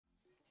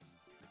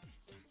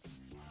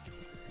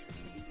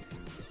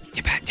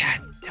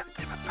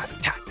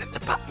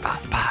I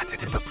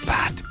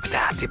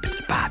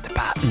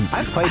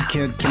played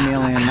Kid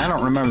Chameleon. I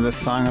don't remember this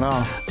song at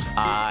all.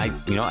 I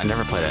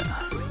never played it.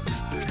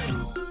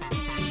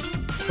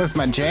 It was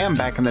my jam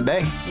back in the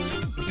day.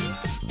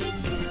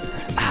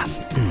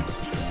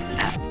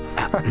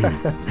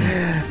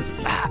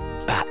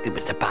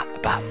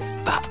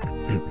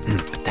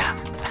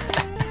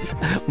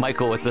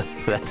 Michael with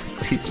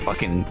he's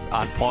fucking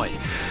on point.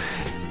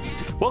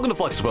 Welcome to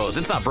Flex Suppose.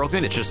 It's not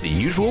broken, it's just the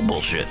usual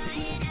bullshit.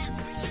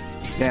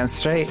 Damn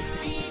straight.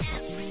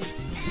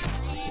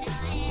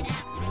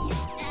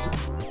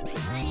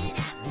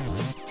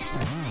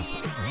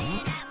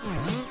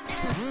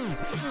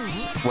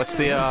 What's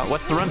the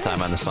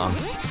runtime on the song?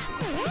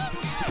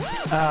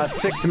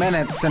 6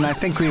 minutes, and I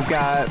think we've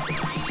got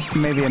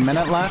maybe a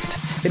minute left.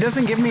 It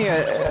doesn't give me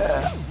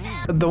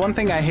the one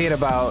thing I hate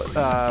about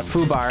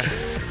Fubar,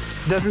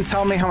 doesn't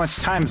tell me how much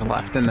time's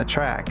left in the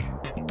track.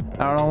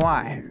 I don't know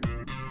why.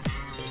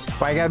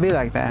 Why you gotta be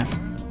like that?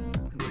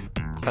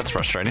 That's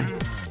frustrating.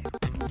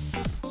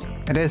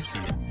 It is.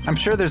 I'm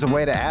sure there's a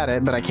way to add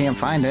it, but I can't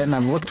find it, and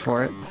I've looked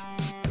for it.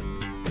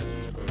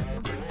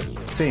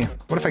 Let's see.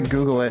 What if I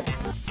Google it?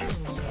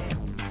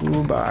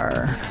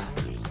 Fubar.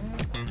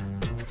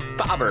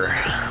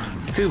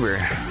 Fuber.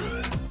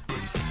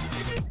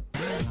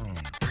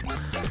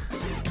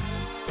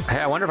 Hey,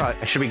 I wonder if I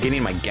should be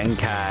getting my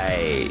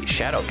Genkai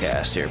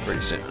Shadowcast here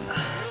pretty soon.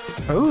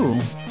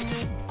 Ooh.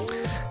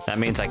 That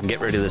means I can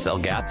get rid of this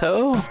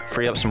Elgato,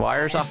 free up some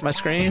wires off my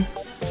screen.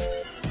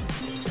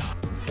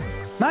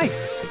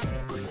 Nice.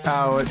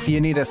 Oh, you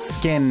need a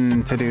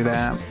skin to do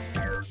that.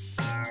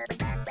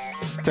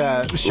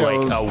 To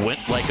show...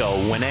 Like a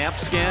Winamp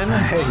skin?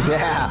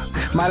 Yeah.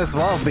 Might as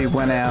well be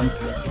Winamp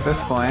at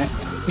this point.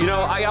 You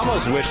know, I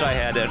almost wish I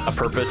had a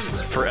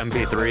purpose for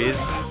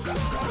MP3s.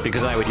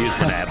 Because I would use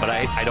Winamp, but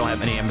I don't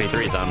have any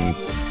MP3s on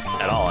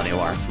at all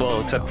anymore.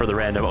 Well, except for the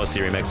random OC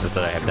remixes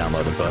that I have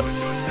downloaded, but...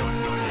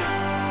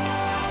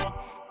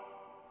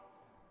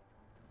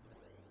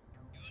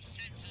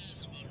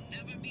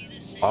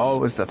 Oh, it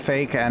was the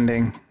fake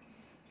ending.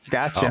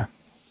 Gotcha.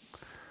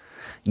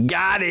 Oh.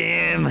 Got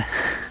him!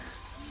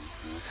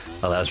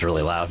 Oh, that was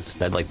really loud.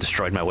 That,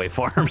 destroyed my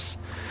waveforms.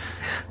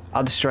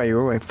 I'll destroy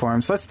your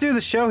waveforms. Let's do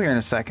the show here in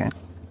a second.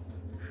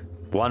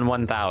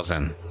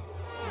 1,000.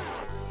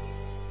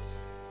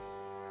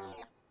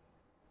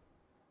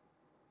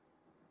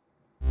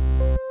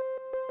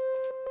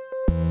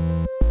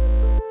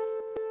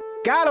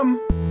 Got him!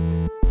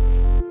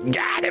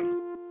 Got him!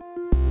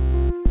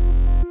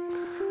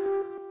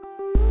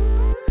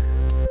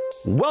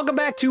 Welcome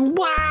back to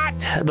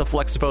What? The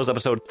Flex Suppose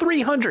episode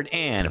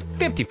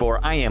 354.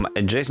 I am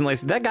Jason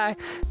Lacey. That guy,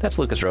 that's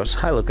Lucas Rose.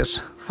 Hi,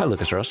 Lucas. Hi,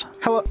 Lucas Rose.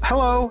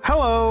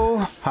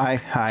 Hello.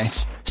 Hi.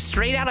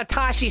 Straight out of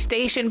Tashi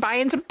Station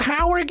buying some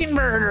power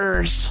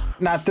converters.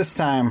 Not this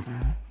time.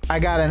 I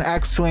got an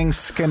X-Wing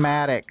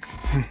schematic.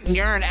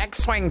 You're an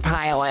X-Wing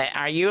pilot.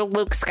 Are you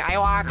Luke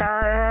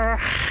Skywalker?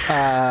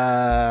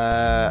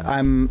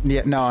 I'm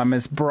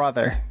his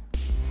brother.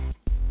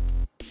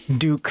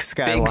 Duke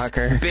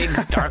Skywalker. Big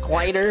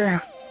Starklighter.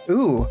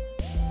 Ooh.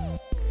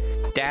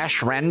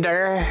 Dash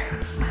Render.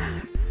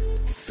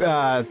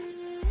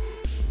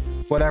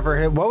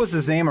 Whatever. What was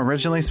his name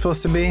originally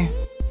supposed to be?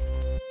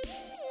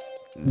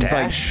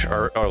 Dash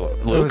or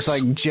Luke's? It was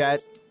like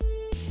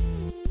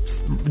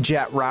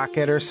Jet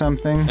Rocket or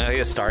something. I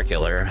guess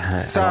Starkiller.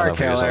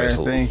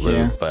 Starkiller, thank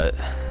you. But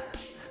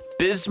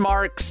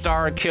Bismarck,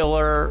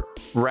 Starkiller,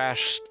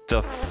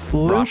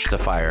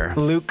 Rashtifier.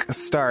 Luke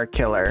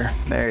Starkiller.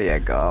 There you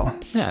go.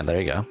 Yeah, there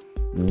you go.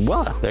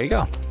 Well, there you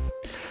go.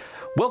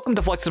 Welcome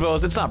to Flex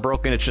Suppose. It's not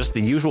broken, it's just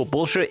the usual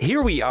bullshit.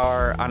 Here we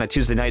are on a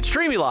Tuesday night,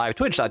 streaming live,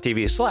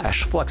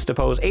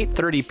 twitch.tv/FlexSuppose,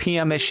 8:30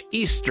 p.m.-ish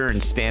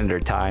Eastern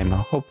Standard Time.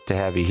 Hope to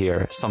have you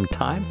here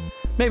sometime.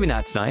 Maybe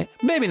not tonight,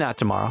 maybe not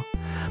tomorrow,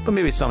 but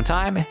maybe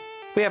sometime.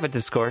 We have a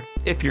Discord,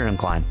 if you're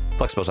inclined.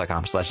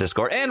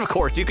 FlexSuppose.com/Discord. And of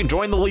course, you can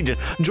join the Legion.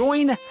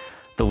 Join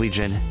the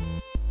Legion.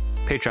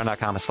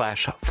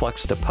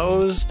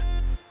 Patreon.com/FlexSuppose.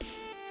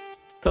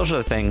 Those are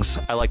the things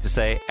I like to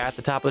say at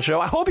the top of the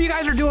show. I hope you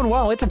guys are doing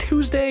well. It's a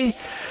Tuesday,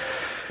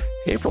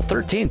 April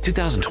 13th,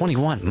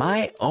 2021.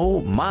 My,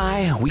 oh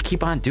my, we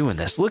keep on doing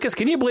this. Lucas,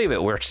 can you believe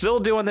it? We're still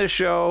doing this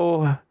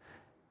show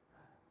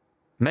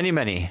many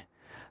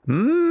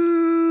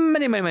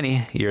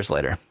years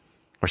later.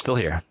 We're still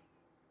here.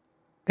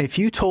 If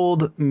you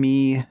told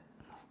me,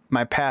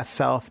 my past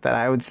self, that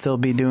I would still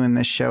be doing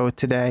this show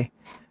today,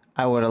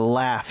 I would have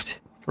laughed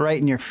right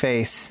in your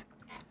face.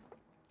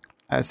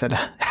 I said,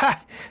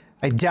 ha!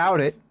 I doubt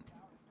it.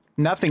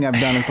 Nothing I've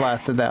done has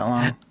lasted that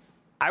long.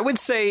 I would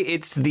say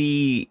it's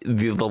the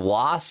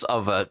loss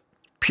of a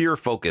pure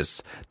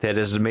focus that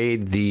has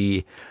made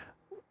the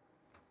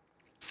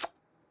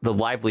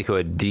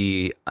livelihood,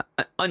 the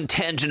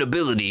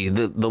untangibility,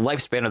 the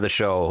lifespan of the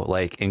show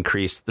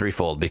increased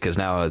threefold, because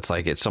now it's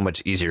so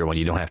much easier when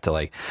you don't have to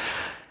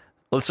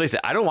let's face it,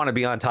 I don't want to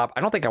be on top.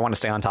 I don't think I want to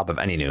stay on top of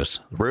any news,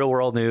 real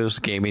world news,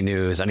 gaming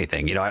news,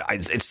 anything. You know,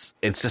 it's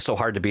just so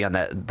hard to be on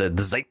the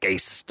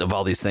zeitgeist of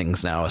all these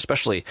things now,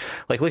 especially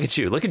like, look at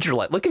you, look at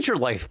your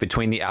life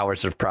between the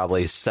hours of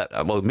probably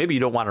well, maybe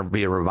you don't want to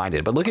be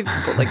reminded, but look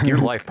at like your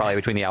life probably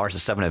between the hours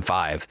of 7 and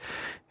 5.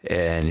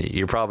 And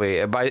you're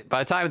probably by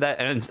the time that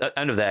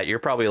end of that, you're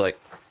probably like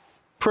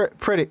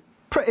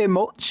pretty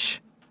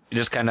much. You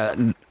just kind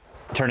of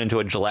turn into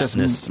a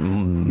gelatinous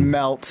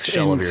melt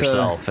shell of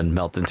yourself and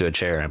melt into a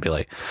chair and be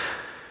like,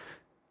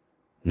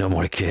 no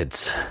more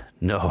kids,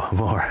 no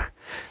more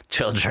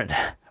children.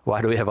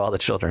 Why do we have all the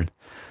children?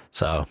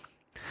 So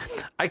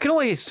I can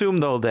only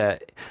assume, though,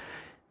 that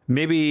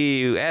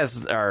maybe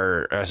as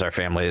our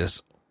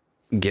families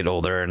get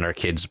older and our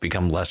kids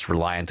become less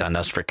reliant on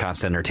us for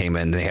constant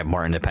entertainment and they have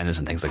more independence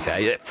and things like that,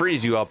 it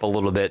frees you up a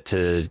little bit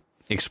to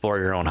explore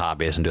your own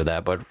hobbies and do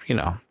that. But, you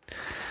know,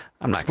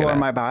 I'm not going to... Explore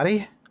my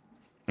body?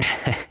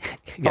 Yes.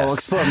 I'll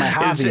explore my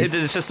hobby.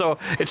 It's just so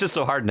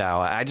hard now.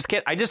 I just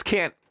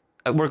can't.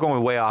 We're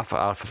going way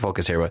off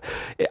focus here, but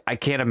I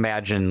can't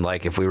imagine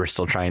like if we were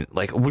still trying.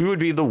 Like we would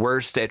be the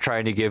worst at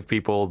trying to give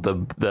people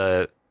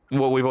the.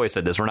 Well, we've always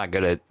said this. We're not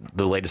good at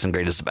the latest and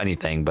greatest of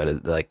anything, but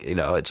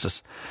it's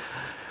just.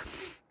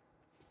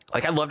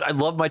 Like I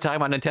loved my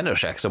time on Nintendo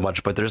Shack so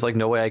much, but there's like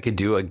no way I could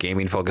do a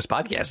gaming focused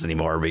podcast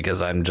anymore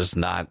because I'm just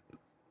not.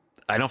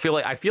 I feel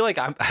like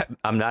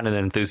I'm not an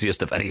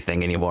enthusiast of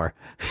anything anymore.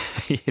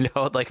 You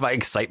know, like my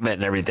excitement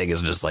and everything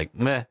is just like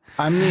meh.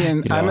 I'm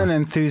an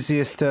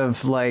enthusiast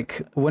of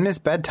like, when is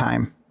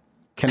bedtime?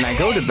 Can I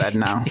go to bed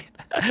now?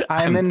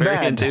 I'm in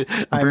bed.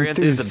 I'm very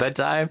enthused of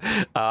bedtime.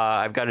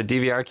 I've got a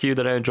DVR queue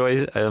that I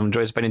enjoy. I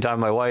enjoy spending time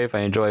with my wife.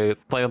 I enjoy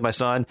playing with my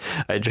son.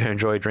 I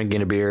enjoy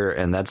drinking a beer,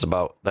 and that's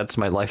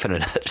my life in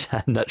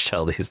a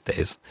nutshell these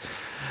days.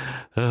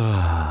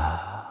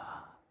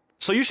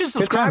 So you should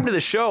subscribe to the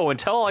show and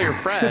tell all your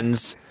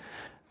friends.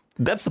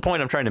 That's the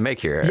point I'm trying to make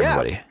here,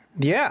 everybody.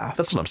 Yeah.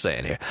 That's what I'm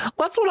saying here.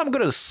 That's what I'm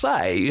going to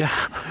say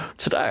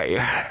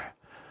today.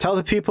 Tell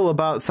the people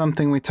about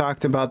something we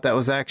talked about that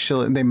was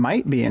actually they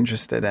might be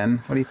interested in.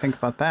 What do you think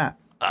about that?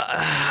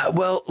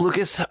 Well,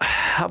 Lucas,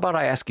 how about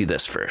I ask you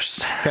this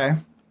first? Okay.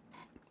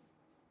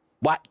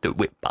 What do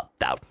we put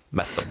down,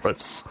 Mr.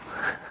 Bruce?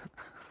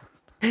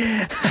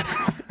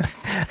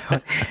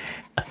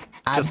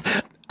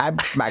 I'm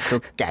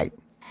Michael Gate.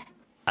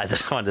 I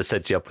just wanted to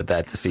set you up with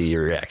that to see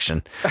your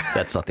reaction.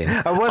 That's nothing.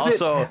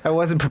 I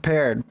wasn't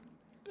prepared.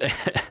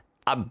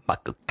 I'm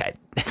Michael Kite.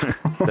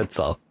 That's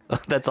all.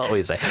 That's all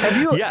we say. Have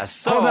you? Yes.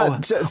 So hold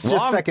on, just a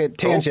second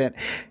tangent.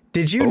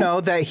 Did you know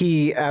that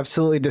he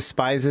absolutely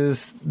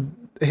despises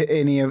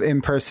any of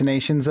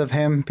impersonations of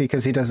him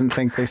because he doesn't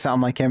think they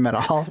sound like him at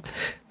all?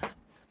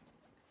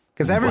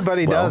 Because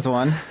everybody does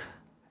one.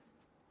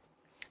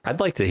 I'd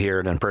like to hear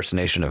an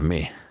impersonation of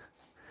me.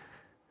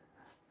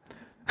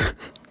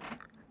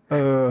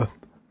 My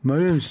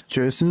name's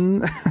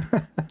Jason.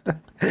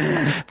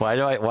 Why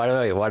do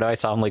I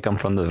sound like I'm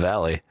from the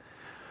valley?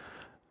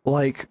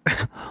 Like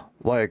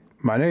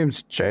my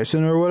name's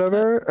Jason or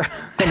whatever,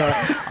 and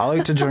I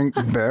like to drink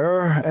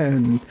beer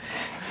and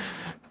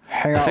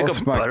hang out with my kids. I think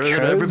I'm better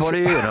than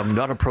everybody, and I'm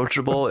not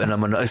approachable, and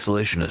I'm an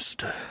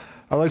isolationist.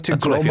 I like to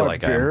grow my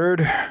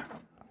beard.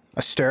 I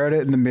stare at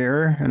it in the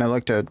mirror, and I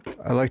like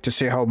to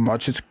see how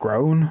much it's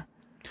grown.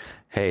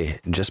 Hey,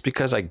 just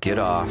because I get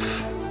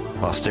off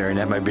while staring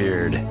at my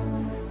beard,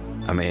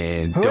 I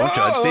mean, don't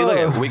judge. See,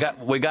 look,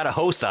 we got a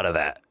host out of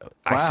that.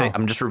 Wow.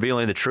 I'm just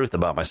revealing the truth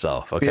about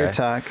myself. Okay. Beer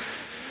talk.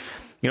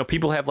 You know,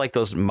 people have like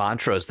those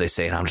mantras they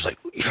say, and I'm just like,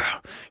 yeah,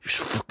 you're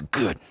so fucking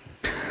good.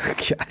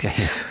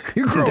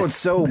 You're growing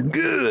so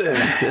good.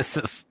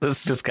 This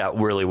just got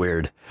really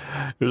weird.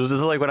 This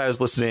is like when I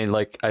was listening.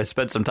 Like I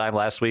spent some time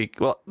last week.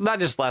 Well, not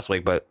just last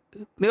week, but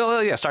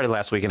started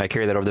last week, and I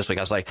carried that over this week.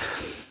 I was like,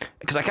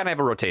 because I kind of have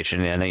a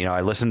rotation, and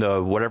I listen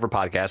to whatever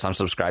podcast I'm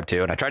subscribed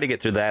to, and I try to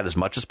get through that as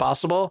much as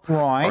possible,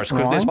 or as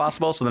quickly as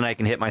possible, so then I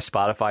can hit my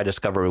Spotify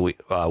Discover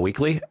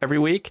Weekly every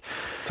week.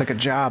 It's like a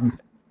job.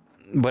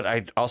 But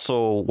I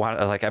also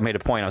I made a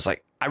point. I was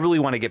like, I really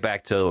want to get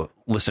back to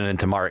listening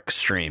to Mark's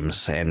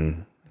streams,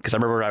 and because I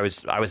remember I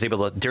was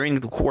able to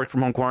during the work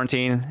from home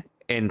quarantine,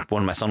 and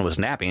when my son was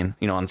napping,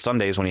 on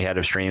Sundays when he had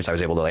his streams, I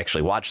was able to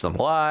actually watch them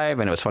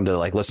live, and it was fun to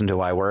like listen to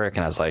while I work.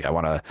 And I was like, I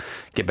want to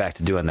get back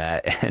to doing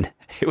that. And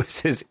it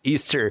was his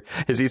Easter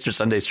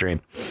Sunday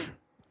stream.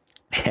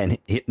 And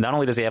not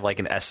only does he have like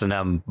an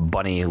S&M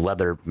bunny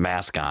leather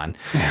mask on,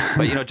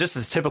 but, just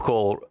his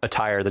typical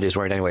attire that he's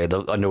wearing anyway,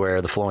 the underwear,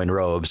 the flowing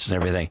robes and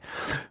everything.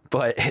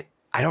 But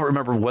I don't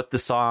remember what the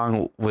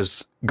song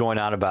was going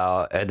on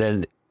about. And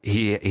then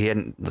he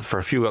hadn't, for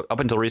a few, up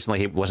until recently,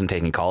 he wasn't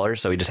taking callers.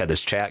 So he just had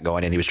this chat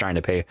going and he was trying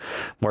to pay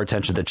more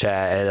attention to the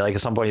chat. And like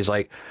at some point he's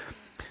like,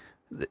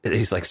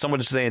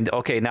 someone's saying,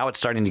 okay, now it's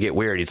starting to get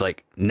weird. He's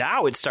like,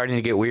 now it's starting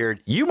to get weird.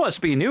 You must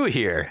be new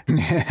here.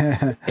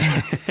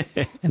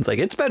 It's like,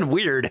 it's been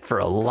weird for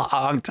a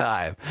long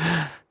time.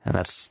 And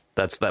that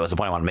was the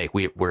point I want to make.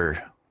 We're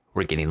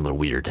getting a little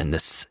weird in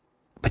this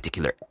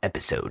particular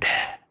episode.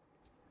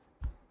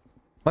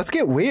 Let's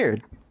get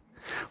weird.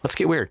 Let's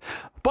get weird.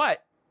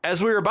 But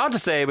as we were about to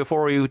say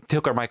before we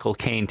took our Michael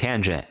Caine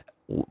tangent,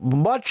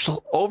 much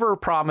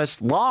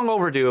overpromised, long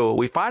overdue.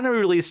 We finally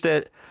released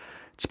it.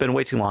 It's been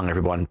way too long,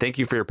 everyone. Thank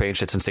you for your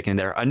patience and sticking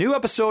there. A new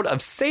episode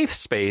of Safe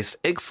Space,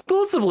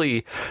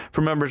 exclusively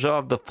for members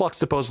of the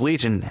Fluxtapose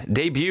Legion,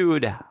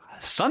 debuted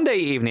Sunday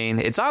evening.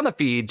 It's on the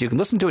feed. You can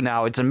listen to it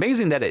now. It's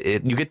amazing that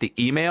you get the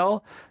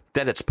email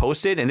that it's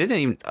posted, and it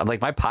didn't even,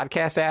 like, my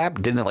podcast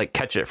app didn't like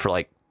catch it for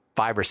like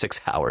 5 or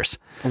 6 hours.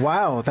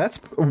 Wow, that's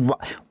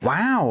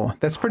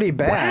pretty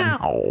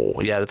bad. Wow,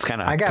 yeah, that's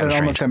kind of. I got it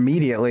strange. almost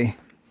immediately.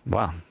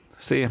 Wow.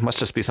 See, it must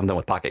just be something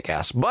with Pocket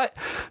Cast. But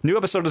new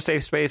episode of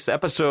Safe Space,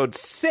 episode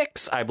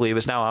 6, I believe,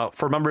 is now out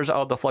for members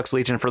of the Flux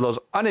Legion. For those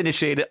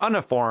uninitiated,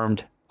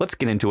 uninformed, let's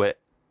get into it.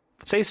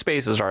 Safe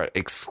Space is our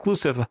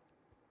exclusive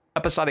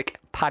episodic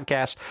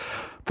podcast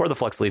for the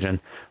Flux Legion.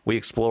 We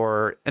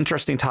explore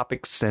interesting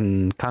topics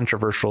and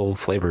controversial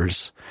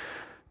flavors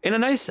in a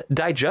nice,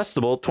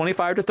 digestible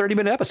 25 to 30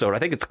 minute episode. I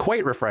think it's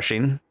quite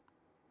refreshing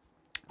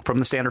from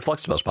the standard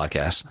Fluxtapose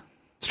podcast.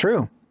 It's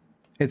true.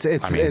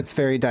 It's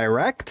very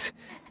direct.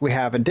 We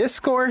have a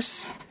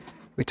discourse.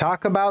 We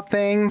talk about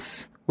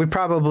things. We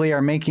probably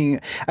are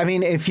making. I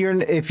mean, if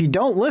you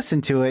don't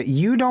listen to it,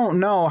 you don't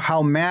know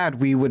how mad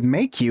we would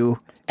make you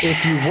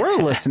if you were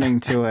listening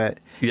to it.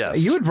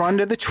 Yes, you would run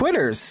to the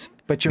Twitters,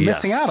 but you're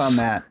missing out on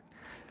that.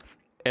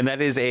 And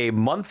that is a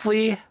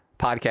monthly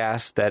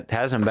podcast that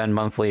hasn't been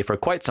monthly for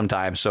quite some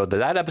time. So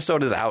that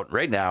episode is out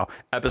right now.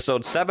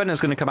 Episode 7 is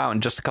going to come out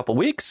in just a couple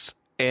weeks.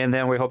 And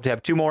then we hope to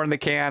have 2 more in the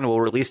can. We'll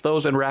release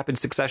those in rapid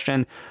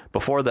succession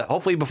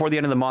hopefully before the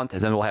end of the month.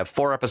 And then we'll have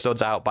 4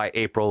 episodes out by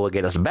April. Will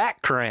get us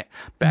back to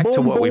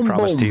what we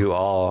promised to you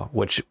all,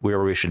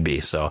 where we should be.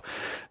 So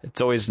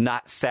it's always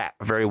not sat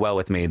very well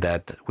with me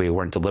that we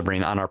weren't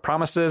delivering on our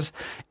promises.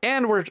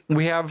 And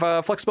we have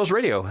Fluxtapose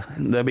Radio,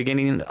 the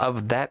beginning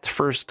of that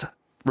first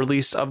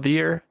release of the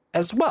year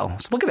as well.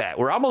 So look at that.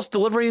 We're almost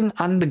delivering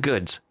on the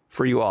goods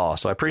for you all.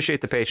 So I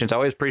appreciate the patience. I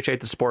always appreciate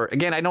the support.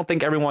 Again, I don't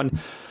think everyone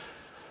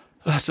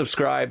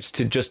subscribes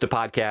to just a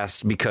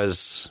podcast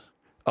because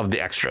of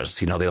the extras.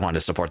 They want to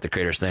support the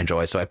creators they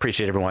enjoy. So I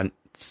appreciate everyone,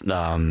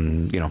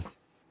 sticking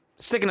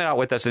it out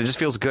with us. And it just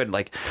feels good.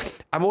 Like,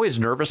 I'm always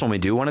nervous when we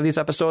do one of these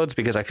episodes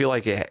because I feel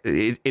like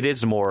it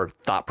is more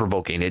thought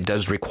provoking. It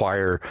does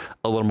require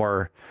a little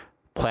more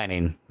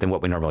planning than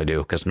what we normally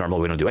do, because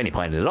normally we don't do any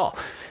planning at all.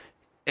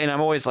 And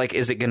I'm always like,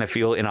 is it going to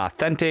feel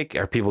inauthentic?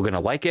 Are people going to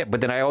like it? But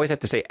then I always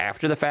have to say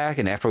after the fact,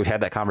 and after we've had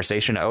that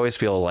conversation, I always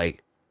feel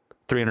like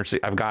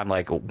I've gone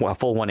like a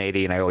full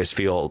 180, and I always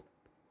feel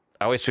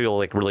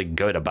like really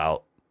good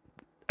about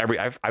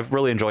I've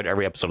really enjoyed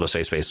every episode of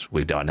Safe Space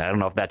we've done. I don't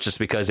know if that's just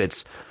because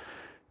it's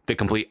the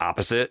complete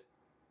opposite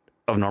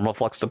of normal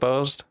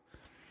Fluxtapose.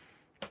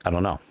 I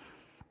don't know.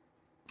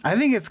 I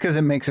think it's because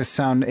it makes us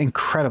sound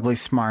incredibly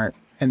smart,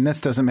 and this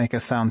doesn't make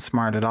us sound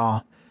smart at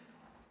all.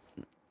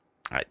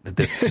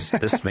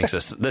 This makes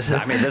us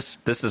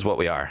this is what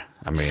we are.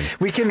 I mean,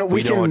 we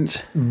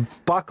can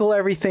buckle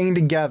everything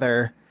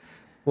together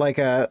like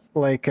a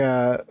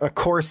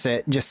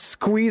corset, just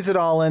squeeze it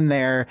all in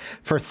there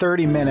for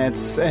 30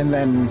 minutes, and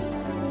then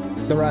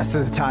the rest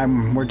of the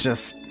time we're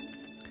just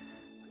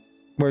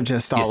all over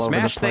the place.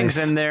 Smash things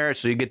in there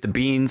so you get the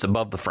beans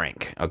above the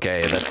frank.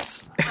 Okay,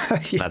 that's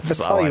that's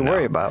all you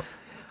worry about.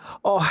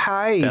 Oh,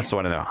 hi. That's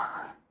what I know.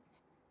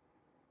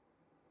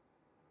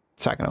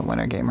 Talking to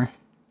Winter Gamer.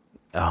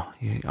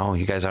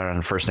 You guys are on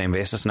a first name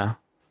basis now?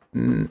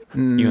 You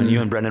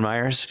and Brendan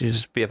Myers, you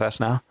just BFS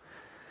now?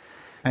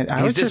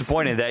 He's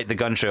disappointed that the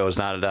gun show is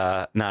not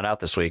out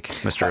this week,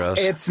 Mr. Rose.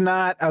 It's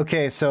not.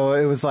 Okay, so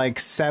it was like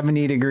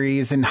 70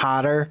 degrees and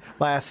hotter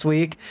last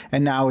week,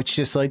 and now it's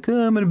just like,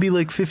 I'm going to be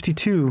like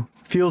 52.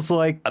 Feels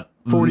like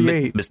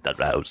 48. Mr.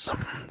 Rose.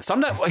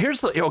 Sometimes,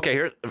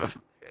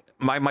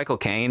 my Michael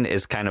Caine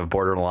is kind of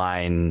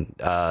borderline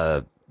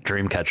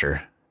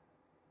Dreamcatcher.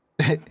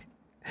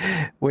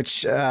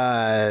 Which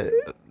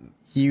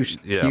you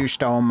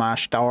stole my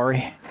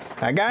story.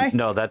 That guy?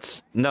 No,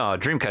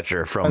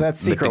 Dreamcatcher from that's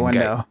Secret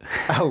Window.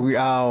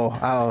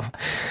 Oh,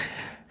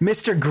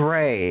 Mr.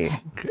 Gray.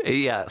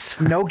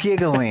 Yes. No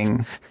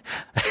giggling.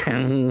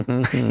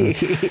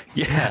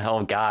 Yeah.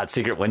 Oh God,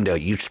 Secret Window.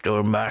 You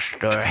stole my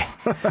story.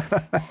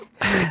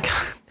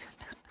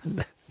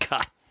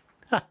 God.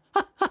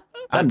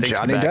 I'm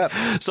Johnny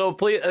Depp. So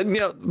please,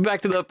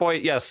 back to the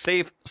point. Yes,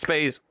 Safe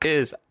Space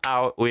is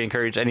out. We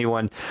encourage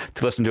anyone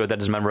to listen to it that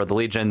is a member of the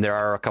Legion. There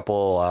are a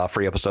couple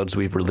free episodes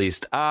we've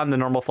released on the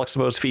normal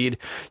Fluxtapose feed.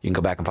 You can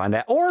go back and find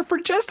that, or for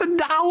just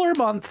 $1 a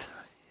month,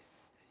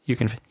 you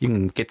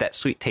can get that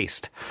sweet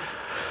taste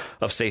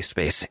of Safe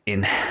Space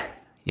in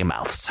your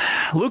mouths.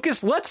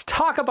 Lucas, let's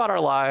talk about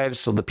our lives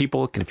so the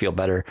people can feel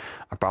better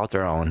about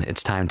their own.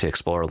 It's time to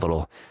explore a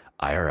little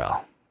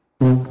IRL.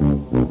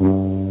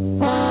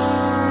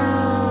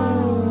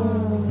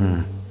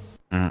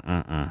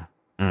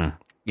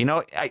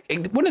 I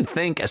wouldn't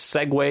think a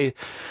Segway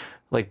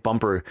like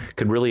bumper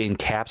could really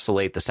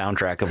encapsulate the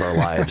soundtrack of our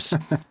lives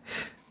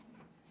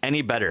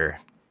any better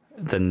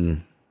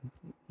than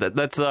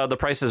That's the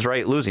Price is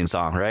Right losing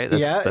song, right?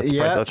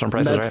 That's from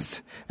Price is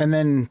Right. And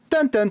then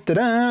dun dun dun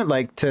dun,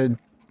 like to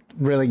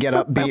really get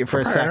upbeat for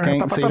a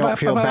second, so you don't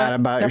feel bad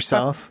about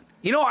yourself.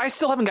 You know, I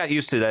still haven't got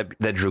used to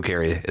that Drew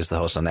Carey is the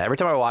host on that. Every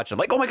time I watch him, I'm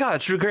like, oh my God,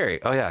 it's Drew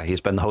Carey. Oh yeah,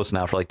 he's been the host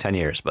now for like 10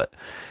 years, but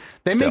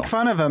they still. make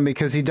fun of him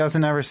because he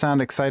doesn't ever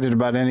sound excited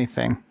about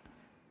anything.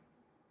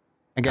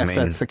 I guess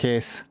that's the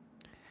case.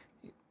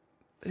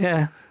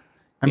 Yeah.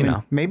 I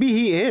mean, maybe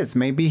he is.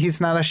 Maybe he's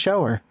not a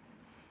shower.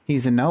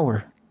 He's a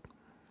knower.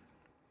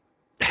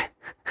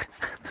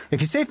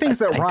 If you say things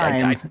that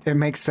rhyme, it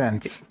makes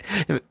sense.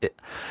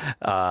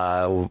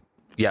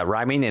 Yeah,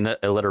 rhyming and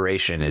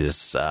alliteration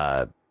is...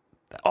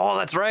 oh,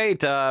 that's right.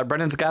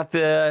 Brendan's got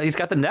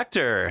the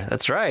Nectar.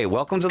 That's right.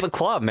 Welcome to the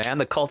club, man.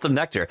 The cult of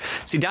Nectar.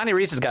 See, Donnie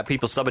Reese has got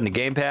people subbing to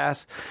Game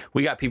Pass.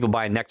 We got people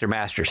buying Nectar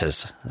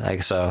Masters.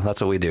 So that's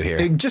what we do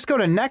here. Just go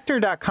to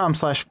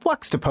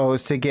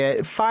nectar.com/fluxtopose to get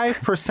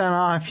 5%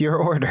 off your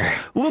order.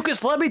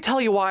 Lucas, let me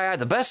tell you why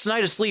the best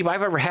night of sleep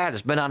I've ever had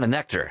has been on a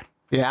Nectar.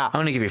 Yeah. I'm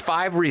going to give you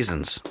 5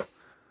 reasons.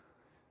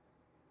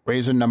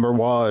 Reason number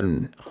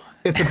 1.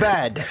 It's a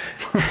bed.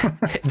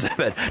 It's a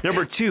bed.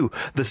 Number 2,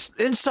 the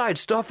inside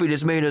stuffing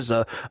is made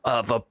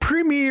of a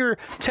premier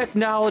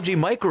technology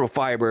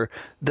microfiber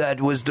that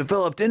was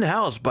developed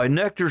in-house by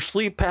Nectar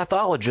sleep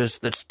pathologists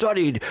that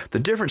studied the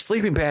different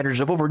sleeping patterns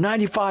of over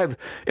 95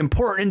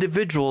 important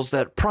individuals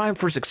that prime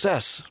for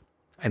success.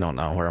 I don't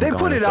know where I'm going. They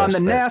put it on the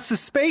NASA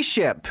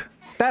spaceship.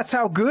 That's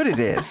how good it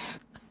is.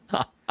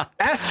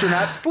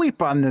 Astronauts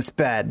sleep on this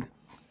bed.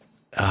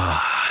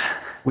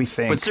 We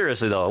think. But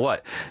seriously, though,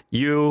 what?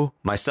 You,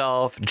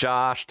 myself,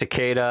 Josh,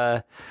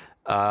 Takeda,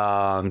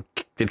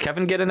 did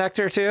Kevin get a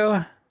Nectar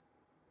too?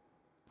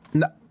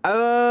 No,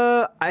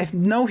 I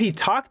know he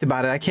talked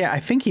about it. I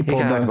think he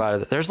pulled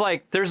about it.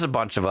 There's a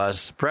bunch of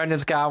us.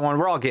 Brendan's got one.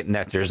 We're all getting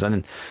Nectars.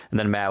 And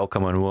then Matt will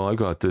come in. Well, I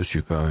got this,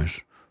 you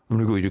guys. I'm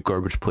going to go eat a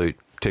garbage plate,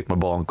 take my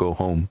ball, and go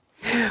home.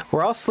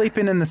 We're all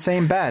sleeping in the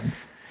same bed.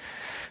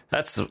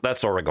 That's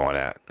what we're going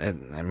at. I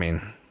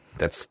mean...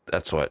 That's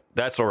what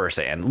we're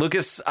saying.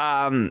 Lucas,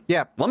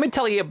 yeah. Let me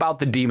tell you about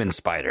the demon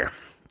spider.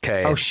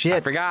 Okay. Oh shit. I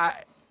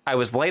forgot. I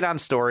was late on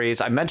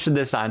stories. I mentioned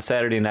this on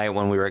Saturday night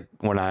when we were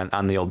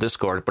on the old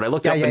Discord, but I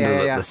looked up into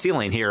the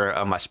ceiling here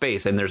of my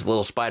space, and there's a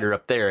little spider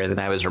up there, and then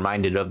I was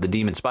reminded of the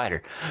demon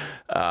spider.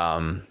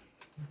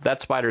 That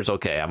spider's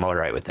okay. I'm all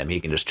right with him. He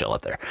can just chill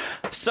up there.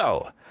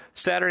 So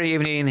Saturday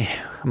evening,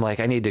 I'm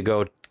like, I need to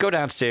go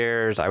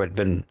downstairs. I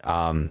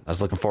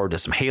was looking forward to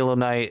some Halo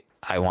night.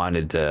 I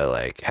wanted to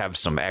like have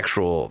some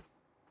actual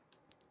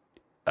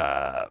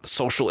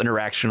social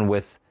interaction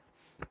with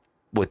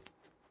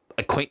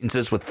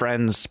acquaintances, with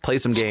friends, play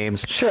some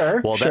games.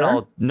 Sure.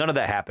 Well, none of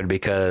that happened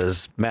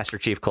because Master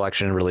Chief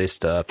Collection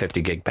released a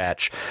 50 gig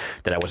patch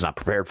that I was not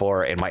prepared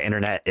for, and my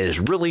internet is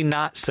really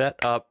not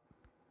set up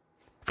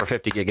for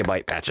 50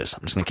 gigabyte patches.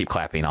 I'm just going to keep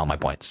clapping all my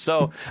points.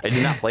 So I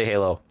did not play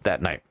Halo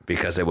that night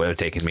because it would have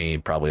taken me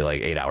probably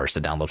like 8 hours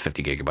to download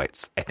 50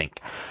 gigabytes, I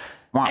think.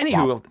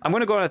 Anywho,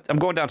 I'm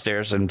going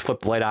downstairs and flip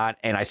the light on,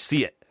 and I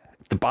see it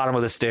at the bottom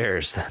of the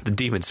stairs, the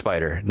demon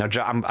spider. Now,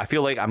 I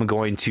feel like I'm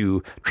going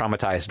to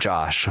traumatize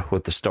Josh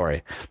with the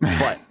story,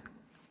 but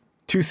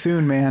too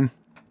soon, man.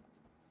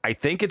 I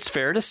think it's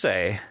fair to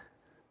say,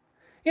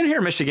 here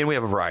in Michigan, we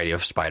have a variety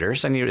of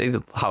spiders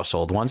and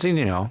household ones. And,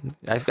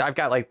 I've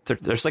got like,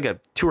 there's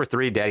like 2 or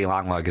 3 daddy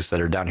longlegs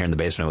that are down here in the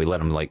basement. We let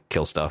them like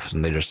kill stuff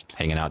and they're just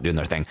hanging out doing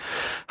their thing.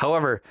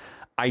 However,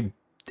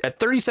 at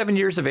 37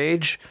 years of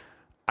age,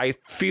 I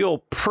feel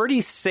pretty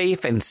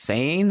safe and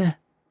sane.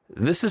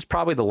 This is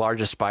probably the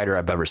largest spider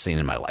I've ever seen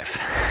in my life.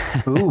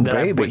 Ooh, that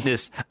baby. I've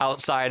witnessed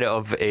outside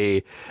of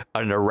an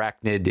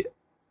arachnid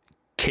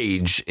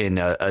cage in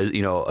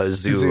a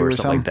zoo or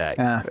something like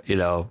that.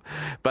 Yeah.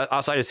 But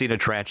outside of seeing a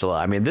tarantula,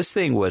 I mean, this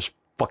thing was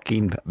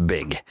fucking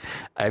big.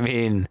 I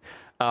mean,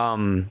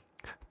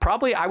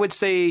 probably I would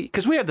say,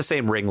 because we have the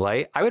same ring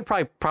light, I would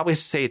probably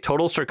say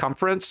total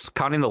circumference,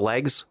 counting the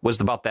legs,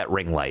 was about that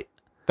ring light.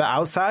 The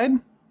outside?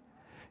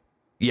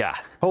 Yeah.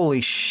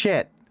 Holy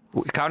shit.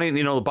 Counting,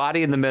 the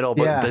body in the middle,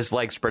 but his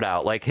legs spread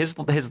out. Like his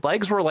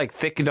legs were like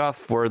thick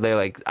enough where they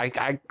like,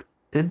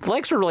 his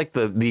legs were like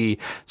the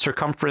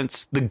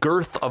circumference, the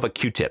girth of a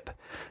Q-tip,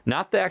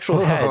 not the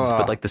actual heads,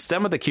 but like the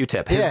stem of the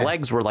Q-tip. His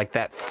legs were like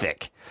that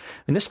thick.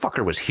 And this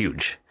fucker was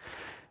huge.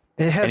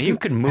 And he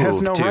could move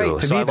has no too. Right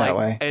to be that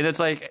way. And it's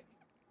like,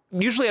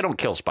 usually I don't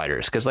kill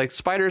spiders because like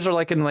spiders are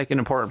like an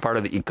important part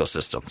of the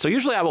ecosystem. So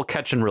usually I will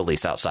catch and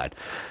release outside.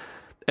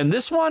 And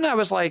this one, I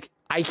was like,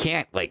 I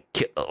can't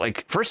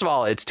first of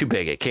all, it's too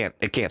big. It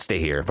can't stay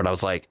here. But I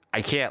was like,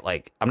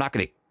 I'm not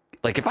going to,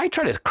 if I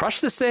try to crush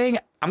this thing,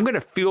 I'm going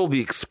to feel the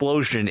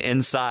explosion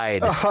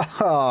inside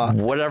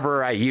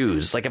whatever I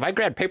use. Like if I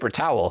grab paper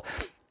towel,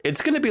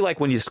 it's going to be like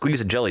when you squeeze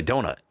a jelly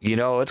donut,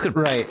 it's going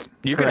to,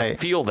 you're going to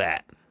feel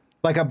that.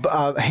 Like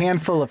a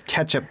handful of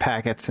ketchup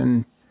packets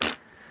and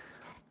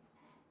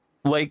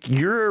like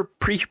your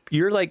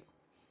like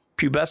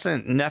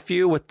pubescent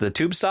nephew with the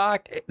tube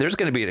sock, there's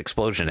going to be an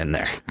explosion in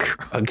there.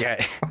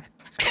 Okay.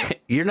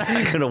 you're not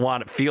going to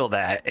want to feel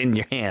that in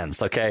your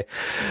hands. Okay.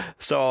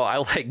 So I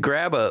like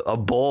grab a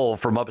bowl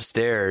from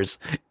upstairs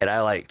and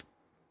I like,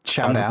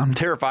 Chow down.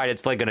 terrified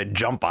it's like going to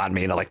jump on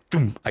me. And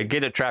I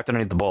get it trapped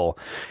underneath the bowl.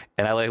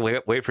 And I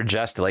like wait for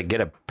Jess to like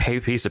get a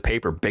piece of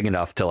paper big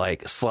enough to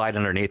like slide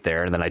underneath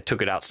there. And then I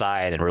took it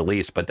outside and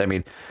released. But I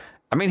mean,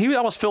 he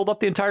almost filled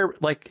up the entire,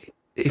 like,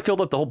 he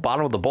filled up the whole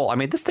bottom of the bowl. I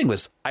mean, this thing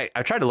was, I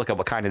tried to look up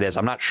what kind it is.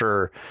 I'm not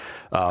sure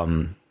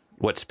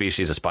what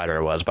species of spider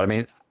it was, but I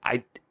mean,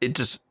 it's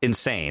just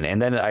insane.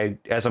 And then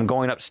as I'm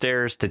going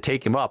upstairs to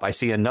take him up, I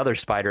see another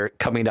spider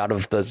coming out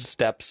of the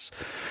steps.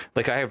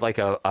 Like I have like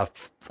a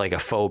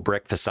faux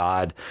brick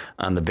facade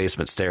on the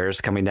basement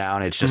stairs coming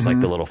down. It's just like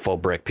the little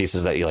faux brick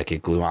pieces that you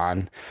glue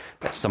on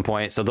at some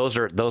point. So those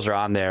are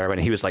on there.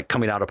 And he was like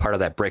coming out of part of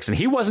that bricks, and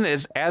he wasn't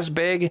as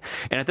big.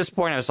 And at this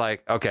point I was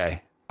like,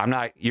 okay,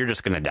 you're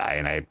just going to die.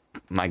 And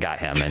I got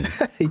him, and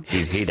he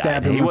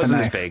died. He wasn't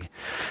as big.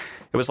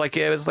 It was like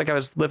I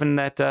was living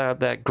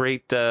that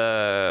great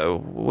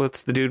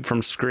what's the dude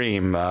from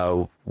Scream?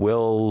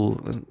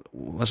 Will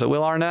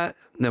Arnett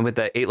with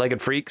the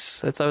 8-legged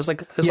freaks? Like I was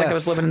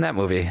living in that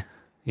movie.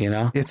 You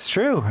know, it's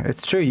true.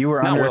 You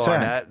were not under Will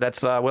attack. Arnett.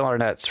 That's Will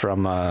Arnett's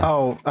from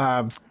Lego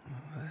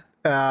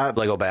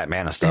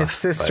Batman and stuff. His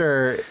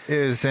sister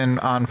is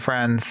on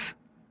Friends.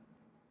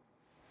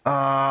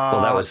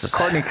 Well, that was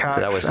Courtney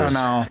Cox.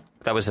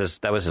 That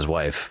was his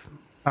wife.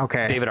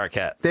 Okay. David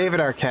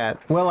Arquette.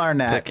 Will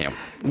Arnett.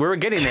 We were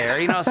getting there.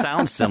 You know, it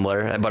sounds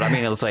similar, but I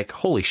mean, it was like,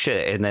 holy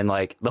shit. And then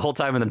like the whole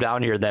time when I'm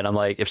down here, then I'm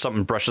like, if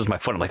something brushes my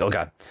foot, I'm like, oh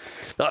God,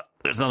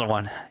 there's another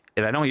one.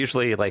 And I don't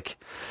usually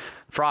like,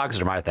 frogs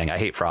are my thing. I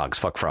hate frogs.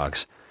 Fuck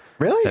frogs.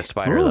 Really? That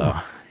spider Ooh, though.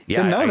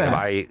 Yeah. Didn't know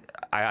that.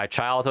 I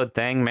childhood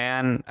thing,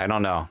 man. I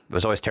don't know. I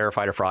was always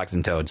terrified of frogs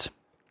and toads.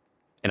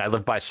 And I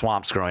lived by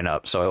swamps growing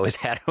up, so I always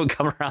had them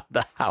come around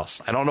the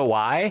house. I don't know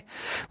why.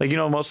 Like, you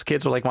know, most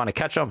kids would like want to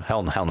catch them.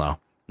 Hell no.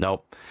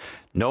 Nope.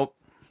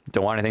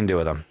 Don't want anything to do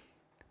with them.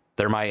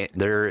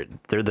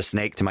 They're the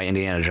snake to my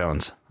Indiana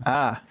Jones.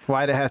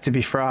 Why'd it have to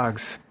be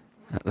frogs?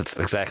 That's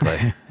exactly.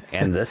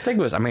 And this thing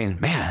was, I mean,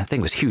 man, that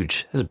thing was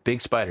huge. It was a big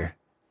spider.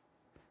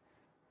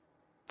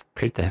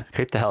 Creeped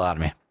the hell out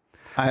of me.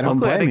 I don't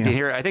blame you.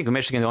 Here, I think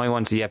Michigan, the only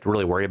ones you have to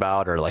really worry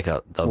about are like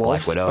the wolf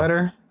black widow.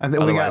 Spider?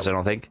 Otherwise, I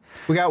don't think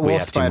we got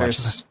wolf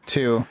spiders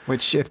too.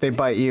 Which, if they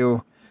bite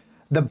you,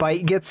 the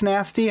bite gets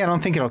nasty. I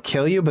don't think it'll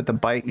kill you, but the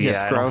bite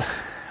gets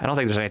gross. I don't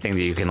think there's anything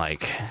that you can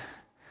like.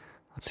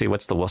 Let's see,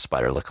 what's the wolf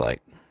spider look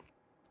like?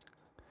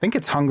 I think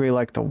it's hungry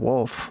like the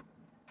wolf.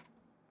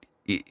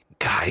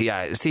 God,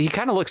 yeah. See, he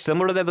kind of looks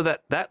similar to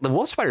that, but the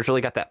wolf spider's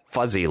really got that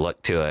fuzzy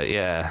look to it.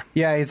 Yeah.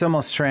 Yeah, he's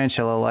almost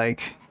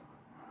tarantula-like.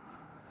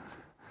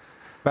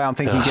 But I don't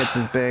think he gets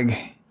as big.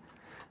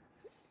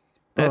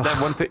 That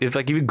one, if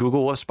like you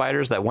Google wolf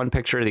spiders, that one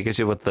picture that gives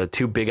you with the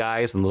two big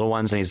eyes and little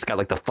ones, and he's got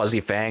like the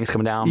fuzzy fangs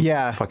coming down.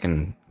 Yeah,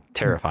 fucking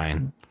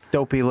terrifying.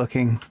 Dopey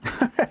looking.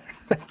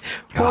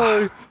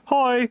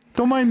 Hi,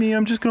 don't mind me.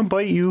 I'm just gonna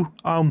bite you.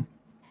 Nom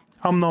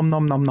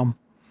nom.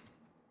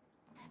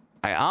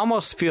 I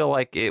almost feel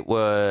like it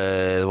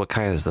was. What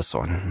kind is this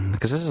one?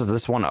 Because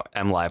this one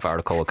MLive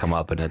article will come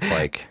up, and it's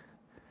like.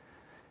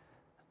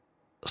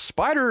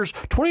 Spiders,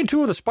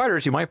 22 of the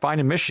spiders you might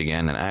find in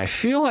Michigan. And I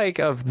feel like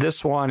of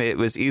this one, it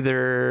was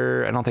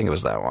either, I don't think it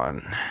was that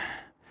one.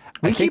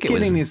 We keep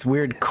getting these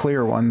weird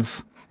clear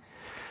ones.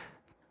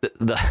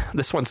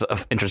 This one's an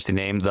interesting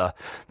name. The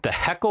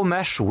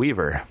Hecklemesh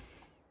Weaver.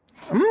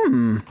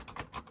 I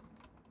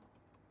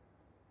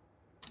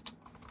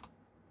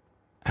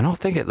don't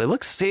think it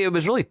looks, see, it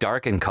was really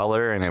dark in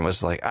color, and it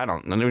was like, I'm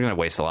going to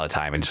waste a lot of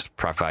time and just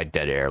provide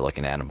dead air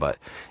looking at them, but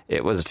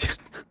it was...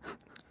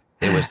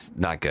 It was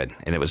not good,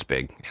 and it was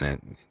big.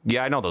 And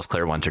I know those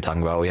clear ones you're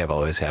talking about. We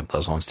always have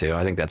those ones too.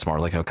 I think that's more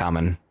like a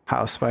common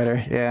house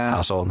spider. Yeah,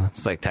 household.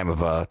 It's like type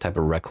of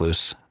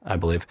recluse, I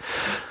believe.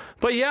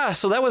 But yeah,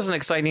 so that was an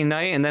exciting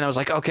night. And then I was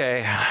like,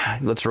 okay,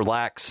 let's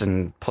relax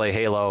and play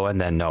Halo.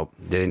 And then nope,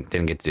 didn't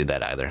get to do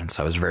that either. And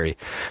so I was very,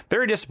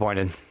 very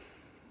disappointed.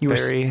 You were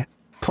playing.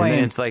 And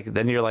then it's like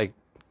then you're like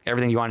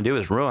everything you want to do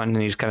is ruined,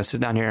 and you just kind of sit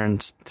down here and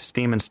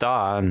steam and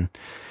staw and.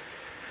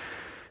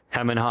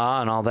 Hem and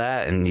haw and all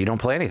that, and you don't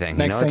play anything.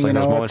 Next it's like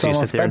those moments you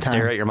sit there and bedtime.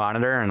 stare at your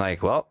monitor and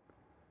like, well,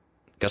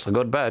 guess I'll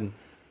go to bed.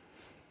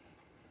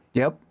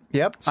 Yep.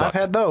 Sucked. I've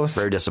had those.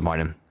 Very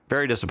disappointed.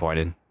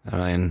 I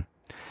mean,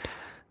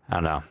 I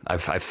don't know. I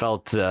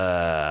felt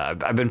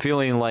I've been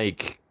feeling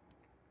like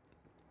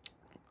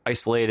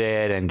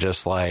isolated and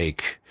just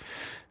like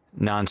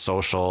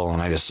non-social,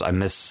 and I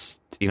miss.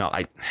 You know,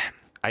 I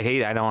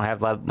hate. I don't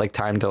have like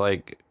time to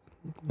like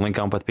link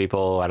up with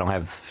people. I don't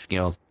have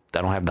I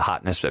don't have the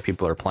hotness that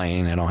people are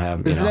playing. I don't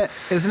have.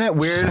 Isn't it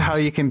weird how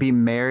you can be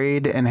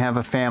married and have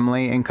a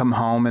family and come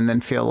home and then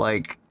feel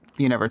like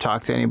you never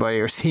talk to anybody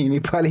or see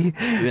anybody?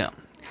 Yeah.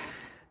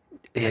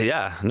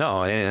 Yeah,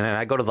 no, and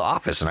I go to the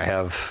office and I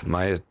have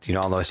my,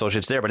 all the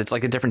associates there, but it's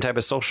like a different type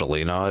of social,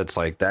 It's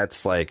like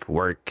that's like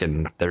work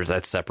and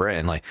that's separate.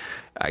 And like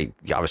I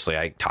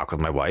talk with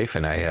my wife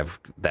and I have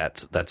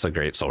that's a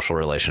great social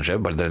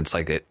relationship, but then it's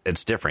like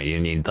it's different. You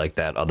need like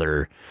the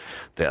other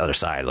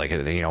side, like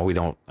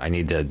I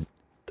need to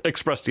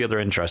express the other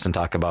interest and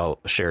talk about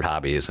shared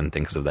hobbies and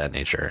things of that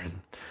nature.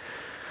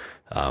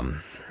 And,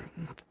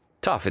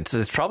 tough.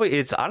 It's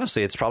probably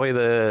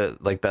the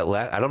like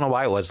that. I don't know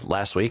why it was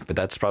last week, but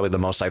that's probably the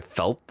most I've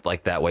felt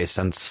like that way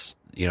since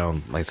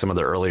like some of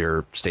the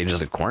earlier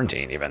stages of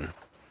quarantine. Even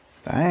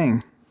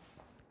dang,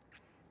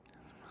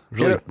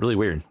 really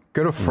weird.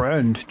 Get a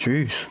friend,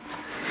 jeez.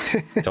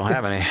 Don't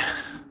have any.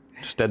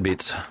 Just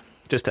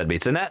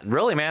deadbeats, and that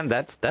really, man,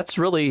 that's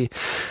really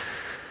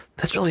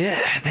it.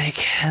 I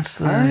think that's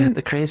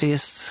the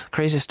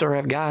craziest story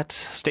I've got.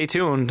 Stay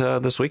tuned.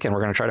 This weekend,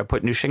 we're going to try to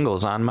put new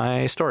shingles on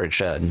my storage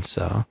shed.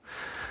 So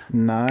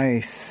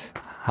nice.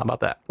 How about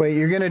that? Wait,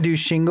 you're going to do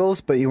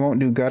shingles, but you won't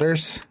do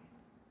gutters?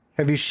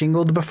 Have you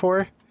shingled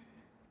before?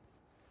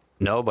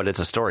 No, but it's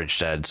a storage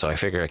shed, so I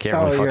figure I can't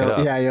really fuck it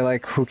up. Yeah, you're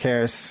like, who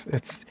cares?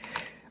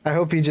 I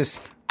hope you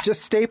just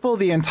staple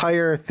the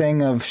entire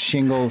thing of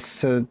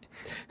shingles to...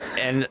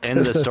 And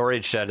the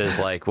storage shed is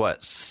like,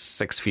 what,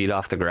 6 feet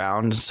off the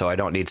ground? So I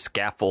don't need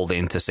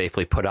scaffolding to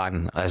safely put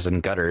on, as in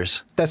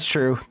gutters. That's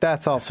true.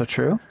 That's also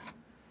true.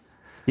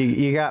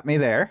 You got me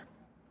there.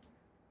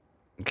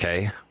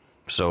 Okay.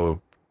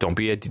 So don't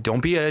be a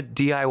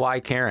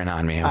DIY Karen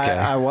on me, okay?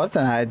 I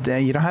wasn't.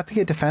 You don't have to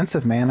get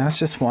defensive, man. I was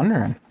just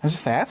wondering. I was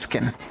just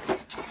asking.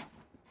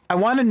 I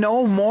want to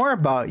know more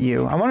about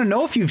you. I want to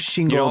know if you've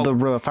shingled the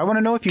roof. I want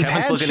to know if you've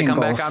Kevin's had looking shingles.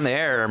 to come back on the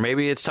air.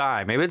 Maybe it's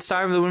time. Maybe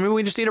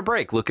we just need a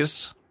break,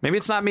 Lucas. Maybe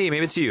it's not me.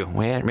 Maybe it's you.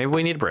 Maybe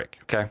we need a break.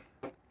 Okay.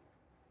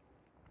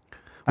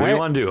 What do you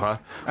want to do, huh?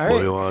 All right. What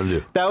do you want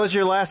to do? That was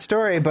your last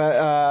story, but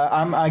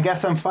I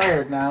guess I'm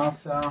fired now.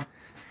 So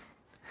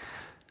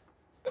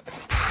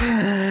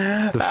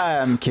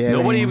I'm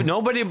kidding.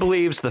 Nobody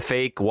believes the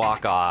fake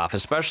walk off,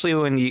 especially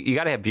when you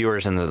got to have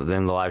viewers in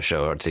the live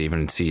show to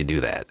even see you do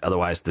that.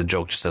 Otherwise, the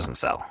joke just doesn't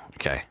sell.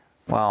 Okay.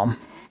 Well,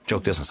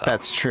 joke doesn't sell.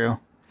 That's true.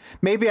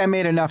 Maybe I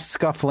made enough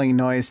scuffling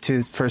noise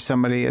for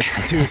somebody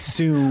to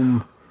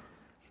assume.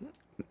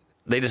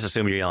 They just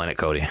assume you're yelling at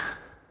Cody.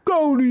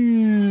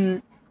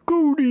 Cody,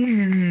 what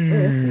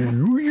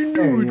you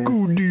doing,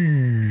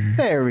 Cody?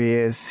 There he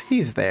is.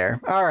 He's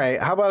there. All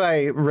right. How about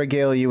I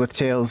regale you with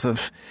tales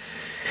of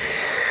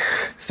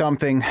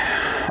something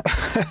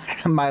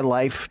my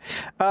life.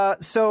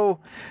 So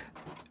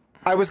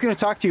I was going to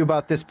talk to you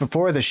about this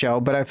before the show,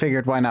 but I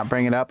figured why not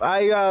bring it up.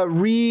 I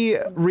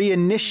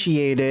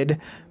reinitiated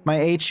my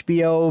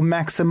HBO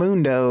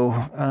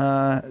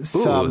Maximundo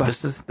sub.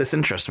 This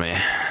interests me.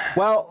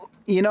 Well,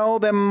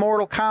 them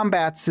Mortal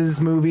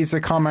Kombat's movies are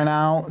coming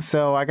out,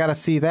 so I got to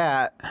see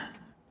that.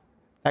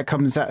 That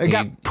comes out. It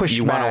got pushed back.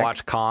 You want to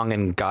watch Kong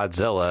and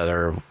Godzilla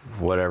or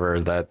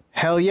whatever that.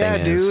 Hell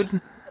yeah, dude! Is.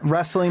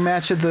 Wrestling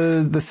match of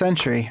the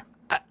century.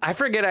 I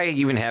forget I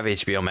even have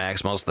HBO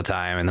Max most of the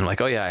time, and then I'm like,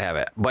 oh yeah, I have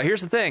it. But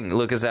here's the thing,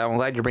 Lucas. I'm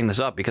glad you bring this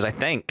up because I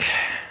think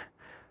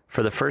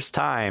for the first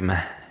time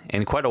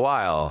in quite a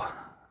while,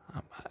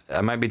 I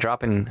might be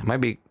dropping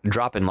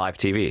live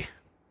TV.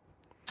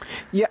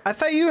 Yeah, I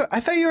thought you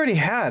already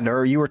had,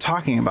 or you were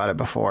talking about it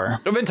before.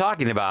 I've been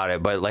talking about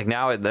it, but like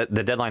now the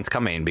deadline's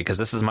coming because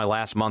this is my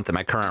last month at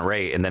my current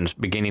rate, and then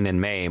beginning in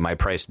May, my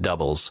price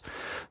doubles.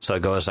 So it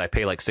goes, I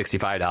pay like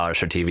 $65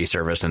 for TV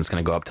service, and it's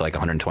going to go up to like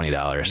 $120.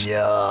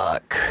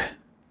 Yuck.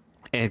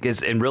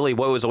 And really,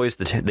 what was always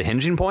the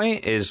hinging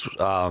point is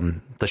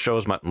the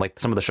shows, like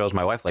some of the shows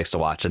my wife likes to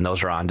watch, and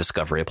those are on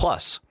Discovery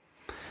Plus.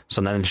 So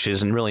then she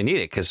doesn't really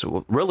need it because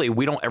really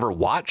we don't ever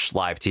watch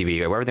live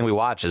TV. Everything we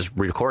watch is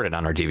recorded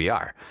on our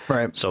DVR.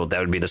 Right. So that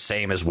would be the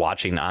same as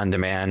watching on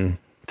demand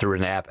through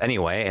an app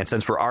anyway. And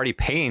since we're already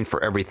paying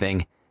for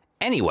everything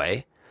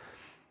anyway,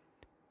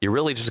 you're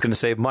really just going to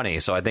save money.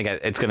 So I think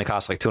it's going to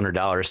cost like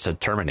 $200 to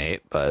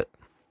terminate, but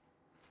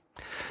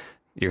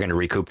you're going to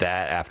recoup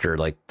that after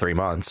like 3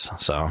 months.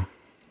 So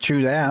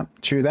true that.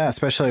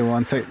 Especially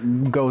once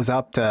it goes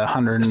up to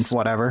 100 and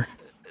whatever.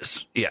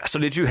 Yeah. So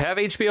did you have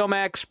HBO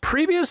Max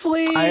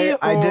previously?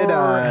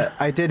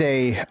 I did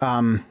a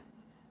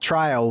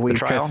trial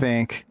week, I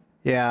think.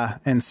 Yeah.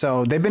 And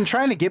so they've been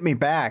trying to get me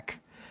back.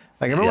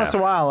 Like every once in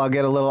a while, I'll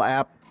get a little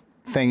app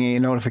thingy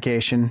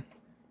notification.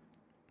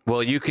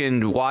 Well, you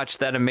can watch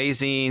that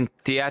amazing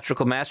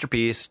theatrical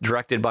masterpiece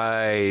directed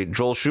by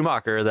Joel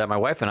Schumacher that my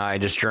wife and I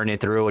just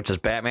journeyed through, which is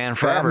Batman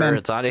Forever.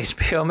 It's on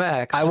HBO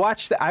Max.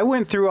 I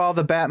went through all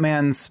the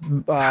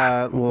Batmans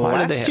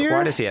last year.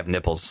 Why does he have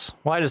nipples?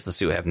 Why does the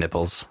suit have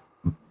nipples?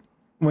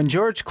 When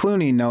George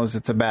Clooney knows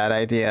it's a bad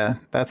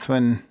idea, that's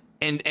when.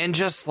 And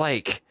just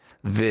like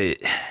the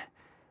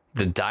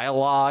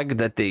dialogue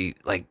that they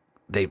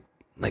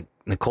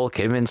Nicole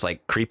Kidman's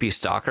like creepy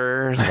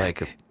stalker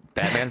like.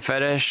 Batman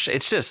fetish.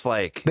 It's just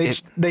like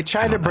they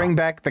tried to bring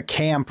back the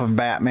camp of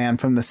Batman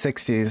from the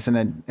 60s,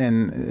 and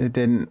it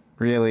didn't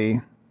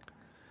really.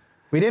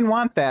 We didn't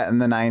want that in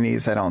the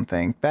 90s. I don't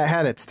think that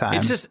had its time.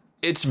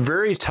 it's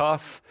very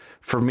tough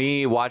for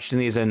me watching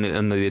these in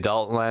the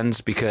adult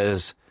lens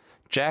because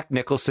Jack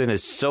Nicholson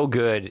is so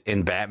good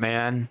in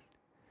Batman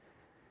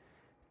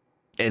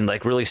and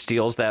like really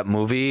steals that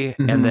movie.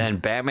 Mm-hmm. And then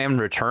Batman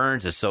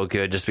Returns is so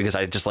good just because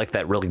I just like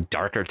that really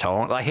darker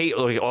tone. I hate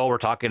like, we're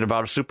talking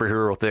about a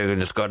superhero thing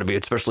and it's got to be,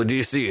 especially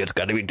DC, it's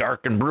got to be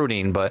dark and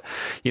brooding. But,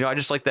 I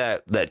just like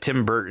that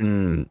Tim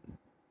Burton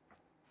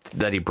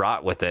that he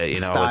brought with it,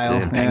 Style,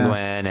 with the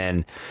Penguin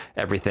and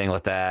everything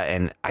like that.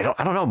 And I don't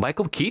know.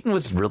 Michael Keaton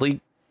was really,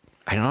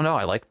 I don't know.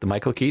 I like the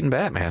Michael Keaton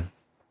Batman,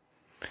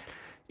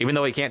 even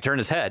though he can't turn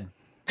his head.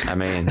 I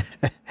mean,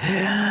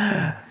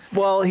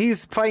 well,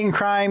 he's fighting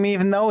crime,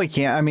 even though he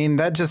can't. I mean,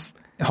 that just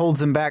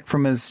holds him back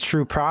from his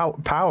true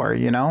power.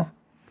 He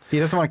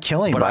doesn't want to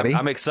kill anybody. But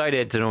I'm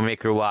excited to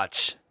make her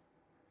watch.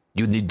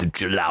 You need to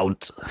chill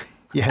out.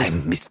 Yes,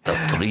 I'm Mr.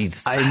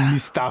 Freeze. I'm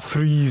Mr.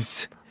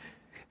 Freeze.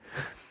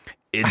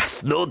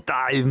 It's no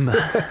time.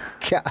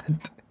 God.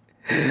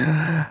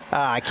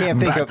 I can't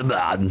think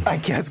Batman. I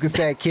was gonna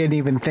say I can't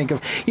even think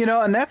of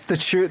and that's the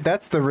truth.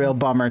 That's the real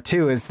bummer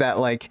too, is that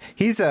like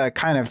he's a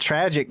kind of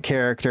tragic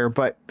character,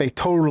 but they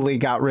totally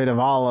got rid of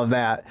all of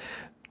that,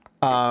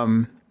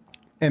 and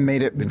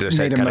made it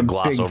kind of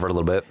gloss over a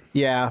little bit.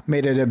 Yeah,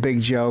 made it a big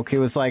joke. It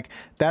was like,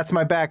 that's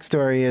my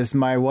backstory: is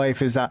my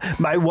wife is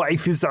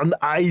on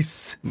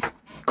ice.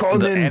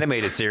 The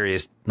animated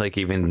series like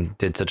even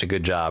did such a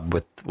good job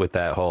with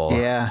that whole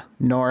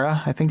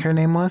Nora, I think her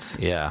name was.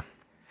 Yeah.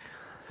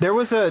 There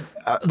was a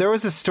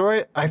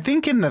story, I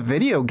think in the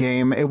video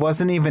game, it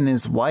wasn't even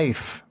his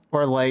wife,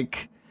 or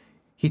like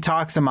he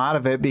talks him out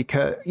of it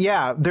because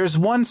there's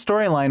one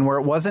storyline where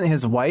it wasn't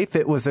his wife.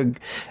 It was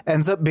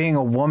ends up being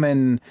a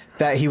woman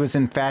that he was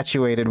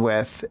infatuated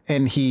with,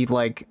 and he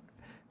like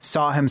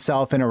saw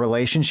himself in a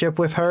relationship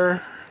with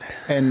her,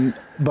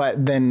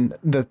 but then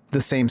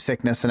the same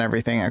sickness and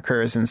everything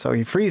occurs, and so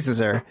he freezes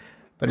her,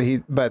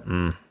 but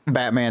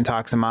Batman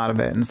talks him out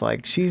of it and is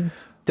like, she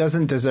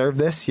doesn't deserve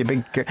this, you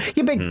big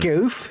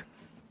goof.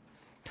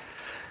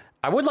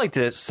 I would like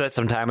to set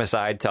some time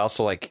aside to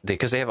also like,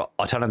 because they have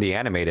a ton of the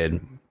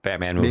animated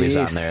Batman movies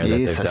on there that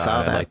they've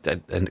done. I'd like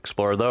to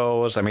explore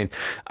those. I mean,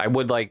 I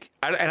would like,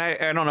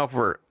 I don't know if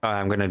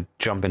I'm going to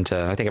jump into,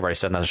 I think I've already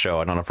said on the show,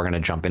 I don't know if we're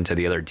going to jump into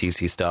the other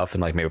DC stuff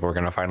and like maybe we're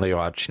going to finally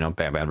watch,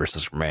 Batman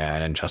versus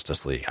Superman and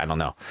Justice League. I don't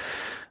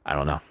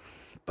know.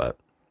 But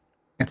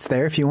it's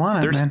there if you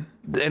want it, man.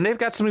 And they've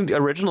got some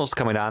originals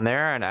coming on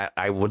there, and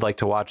I would like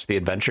to watch the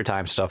Adventure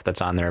Time stuff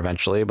that's on there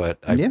eventually, but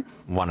I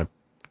want to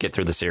get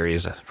through the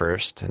series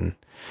first, and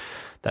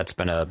that's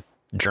been a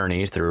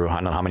journey through, I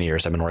don't know how many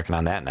years I've been working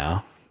on that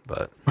now,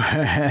 but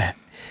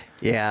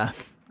yeah,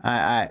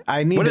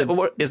 I need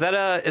is that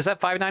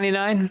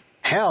 $5.99?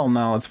 Hell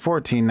no, it's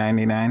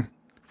 $14.99.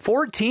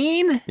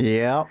 14?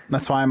 Yeah,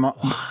 that's why I'm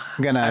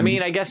gonna. I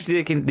mean, I guess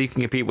they can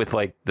compete with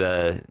like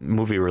the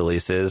movie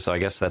releases, so I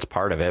guess that's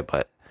part of it.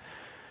 But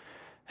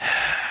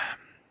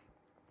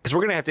because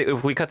we're gonna have to,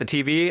 if we cut the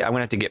TV, I'm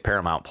gonna have to get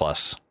Paramount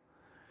Plus.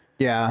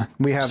 Yeah,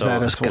 we have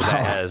that as well.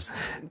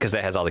 Because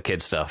that has all the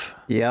kids stuff.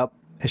 Yep,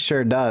 it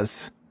sure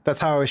does. That's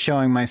how I was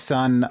showing my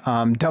son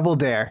Double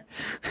Dare.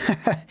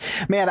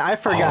 Man, I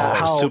forgot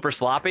how super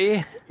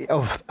sloppy.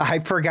 Oh, I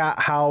forgot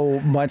how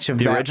much of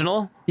the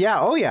original. Yeah,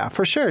 oh yeah,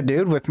 for sure,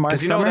 dude. With Mark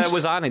Summers. That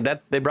was on.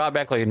 That they brought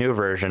back like a new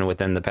version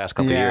within the past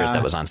couple of years.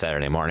 That was on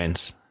Saturday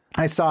mornings.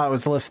 I saw it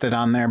was listed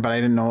on there, but I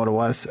didn't know what it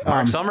was.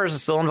 Mark Summers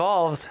is still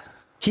involved.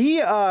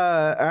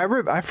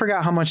 I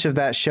forgot how much of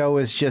that show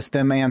is just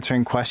them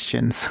answering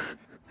questions.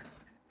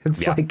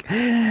 It's like,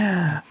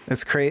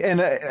 it's crazy.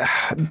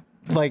 And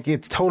like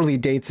it totally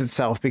dates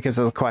itself because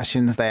of the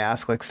questions they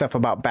ask, like stuff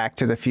about Back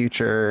to the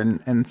Future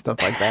and stuff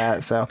like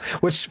that. So,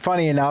 which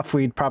funny enough,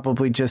 we'd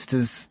probably just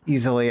as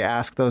easily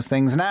ask those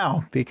things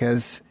now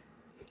because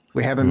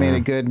we haven't made a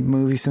good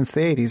movie since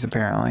the 80s,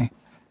 apparently.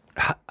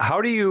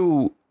 How do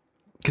you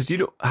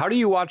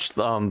watch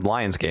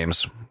Lions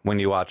games when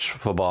you watch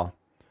football?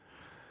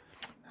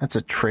 That's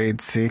a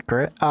trade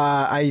secret.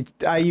 I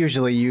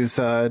usually use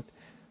a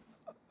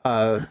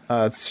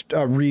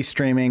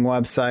restreaming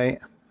website.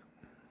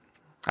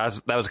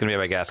 That was going to be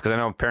my guess, because I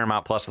know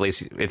Paramount Plus, at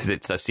least if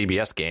it's a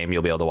CBS game,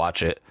 you'll be able to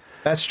watch it.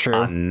 That's true.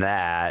 On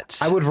that.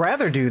 I would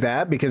rather do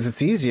that because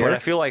it's easier. But I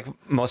feel like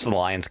most of the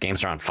Lions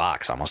games are on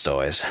Fox almost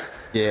always.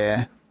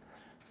 Yeah.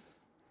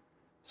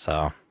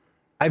 So.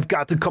 I've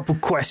got a couple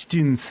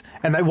questions,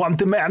 and I want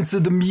them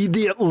answered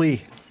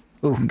immediately.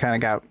 Ooh,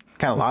 kind of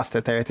lost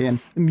it there at the end.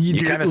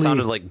 Immediately. You kind of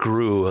sounded like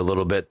Gru a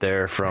little bit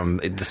there from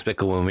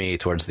Despicable Me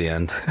towards the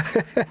end.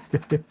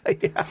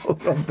 Yeah, a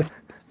little bit.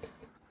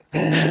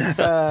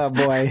 Oh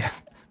boy.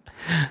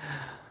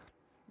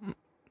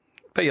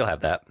 But you'll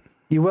have that.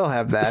 You will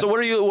have that. So what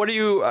are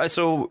you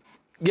so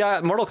yeah,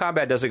 Mortal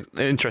Kombat does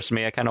interest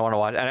me. I kind of want to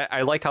watch, and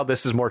I like how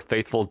this is more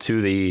faithful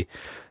to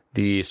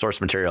the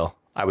source material,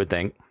 I would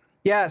think.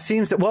 Yeah, it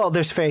seems well,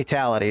 there's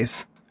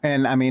fatalities.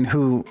 And I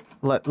mean,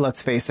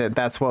 let's face it,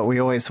 that's what we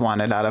always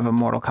wanted out of a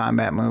Mortal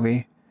Kombat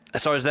movie.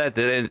 So is that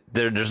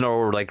there's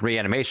no like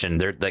reanimation?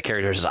 The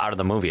character is out of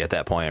the movie at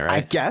that point, right?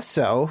 I guess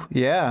so.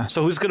 Yeah.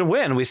 So who's gonna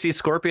win? We see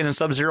Scorpion and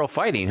Sub-Zero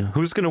fighting.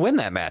 Who's gonna win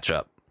that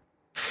matchup?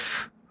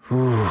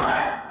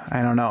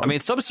 I don't know. I mean,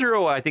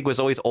 Sub-Zero I think was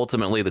always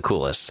ultimately the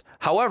coolest.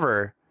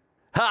 However,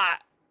 see what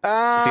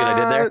I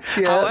did there?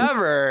 Yeah.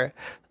 However,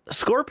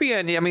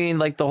 Scorpion, I mean,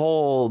 like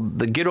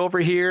the get over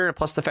here,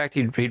 plus the fact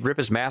he'd rip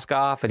his mask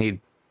off and he'd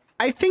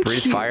I think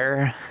breathe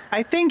fire.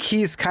 I think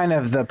he's kind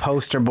of the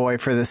poster boy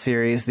for the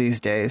series these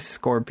days.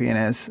 Scorpion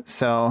is.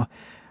 So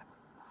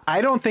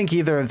I don't think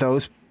either of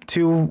those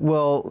two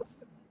will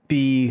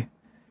be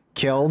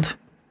killed.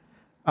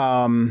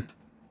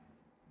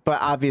 But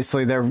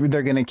obviously they're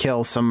going to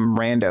kill some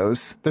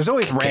randos. There's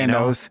always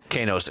randos.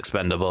 Kano's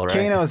expendable, right?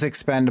 Kano's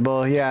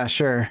expendable. Yeah,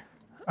 sure.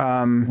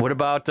 What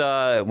about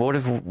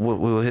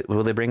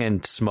will they bring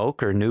in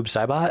Smoke or Noob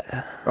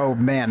Saibot? Oh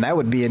man, that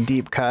would be a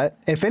deep cut.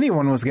 If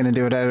anyone was going to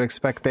do it, I would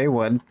expect they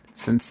would,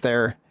 since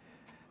they're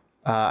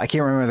I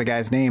can't remember the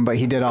guy's name, but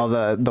he did all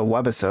the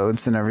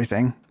webisodes and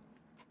everything.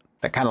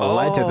 That kind of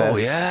led to this. Oh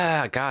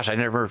yeah, gosh, I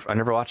never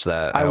watched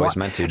that. I always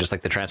meant to, just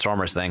like the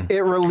Transformers thing.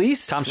 It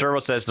released. Tom Servo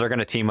says they're going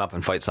to team up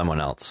and fight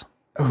someone else.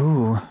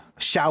 Ooh,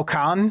 Shao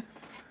Kahn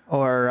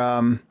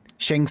or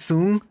Shang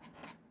Tsung.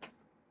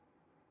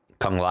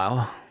 Kung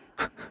Lao.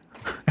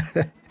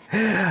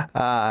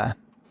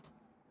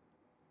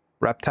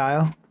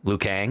 Reptile. Liu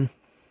Kang.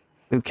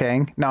 Liu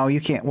Kang. No,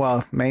 you can't.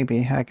 Well,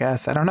 maybe. I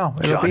guess. I don't know.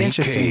 It'll Johnny be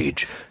interesting.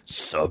 Cage.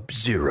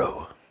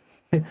 Sub-Zero.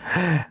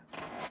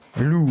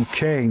 Liu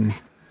Kang.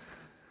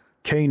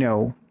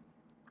 Kano.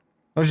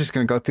 I was just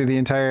gonna go through the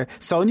entire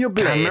Sonya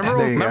Blade.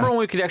 Remember when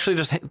we could actually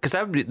just, because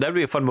that'd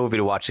be a fun movie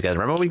to watch together.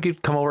 Remember when we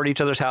could come over to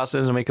each other's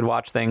houses and we could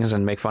watch things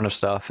and make fun of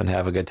stuff and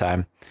have a good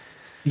time.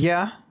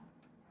 Yeah,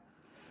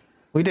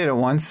 we did it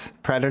once.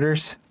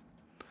 Predators.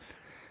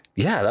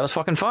 Yeah, that was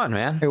fucking fun,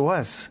 man. It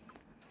was.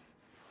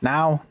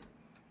 Now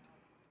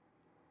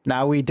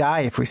we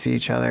die if we see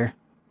each other,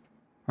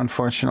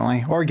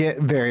 unfortunately, or get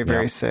very,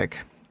 very sick.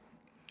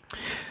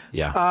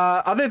 Yeah.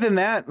 Other than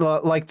that,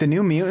 like the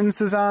New Mutants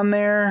is on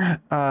there.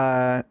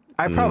 I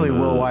probably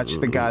will watch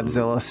the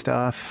Godzilla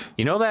stuff.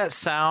 You know that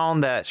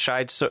sound that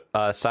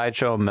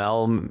Sideshow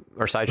Mel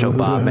or Sideshow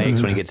Bob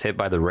makes when he gets hit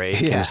by the rake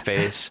in his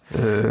face?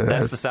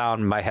 That's the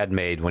sound my head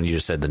made when you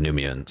just said the New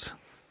Mutants.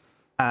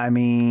 I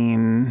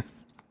mean,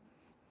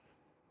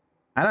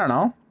 I don't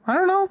know.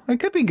 It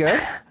could be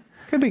good.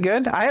 Could be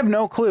good. I have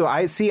no clue.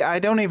 I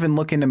don't even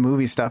look into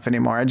movie stuff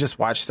anymore. I just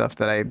watch stuff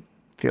that I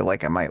feel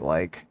like I might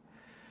like.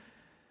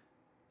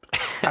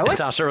 I want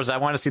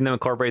to see them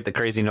incorporate the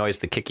crazy noise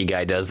the kicky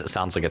guy does that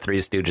sounds like a Three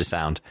Stooges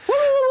sound.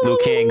 Liu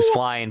Kang's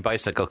flying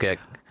bicycle kick.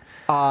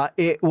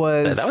 It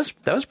was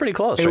that was pretty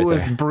close. It right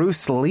was there.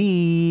 Bruce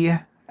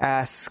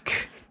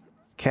Lee-esque.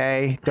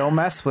 Okay, don't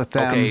mess with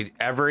them. Okay,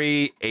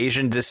 every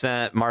Asian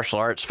descent martial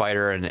arts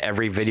fighter in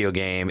every video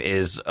game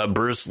is a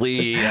Bruce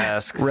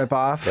Lee-esque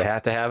ripoff. They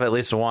have to have at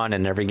least one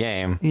in every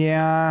game.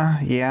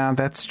 Yeah,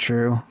 that's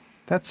true.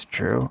 That's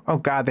true. Oh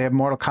God, they have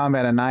Mortal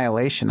Kombat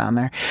Annihilation on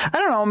there. I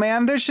don't know,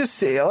 man. There's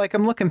just like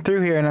I'm looking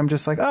through here and I'm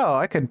just like, oh,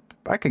 I could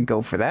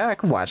go for that. I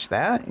could watch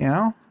that. You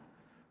know,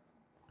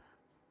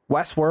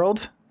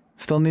 Westworld.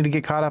 Still need to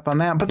get caught up on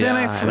that. But then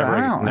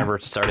I never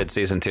started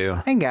season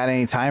 2. I ain't got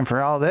any time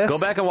for all this. Go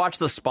back and watch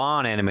the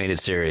Spawn animated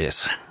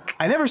series.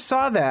 I never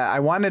saw that. I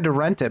wanted to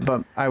rent it,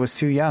 but I was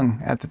too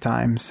young at the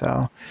time,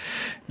 so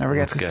never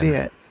got to see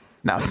it.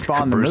 Now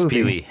Spawn the Bruce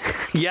movie.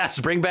 Peely. Yes,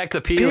 bring back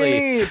the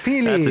Peely.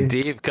 Peely. That's a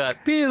deep cut.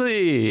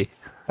 Peely.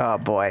 Oh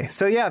boy.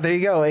 So yeah, there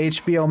you go.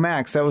 HBO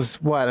Max. That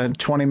was what, a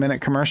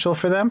 20-minute commercial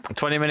for them?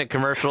 20-minute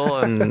commercial,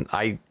 and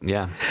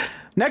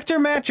Nectar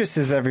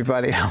mattresses,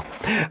 everybody.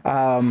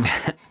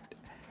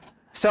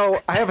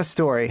 So I have a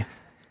story.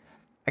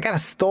 I got a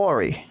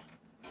story.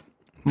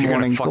 If you're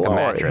gonna fuck a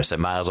mattress, it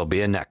might as well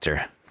be a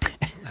nectar.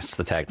 That's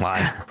the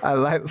tagline. I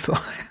like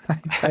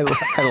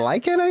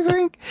it, I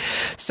think.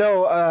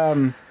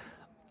 So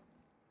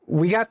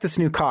we got this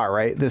new car,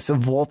 right? This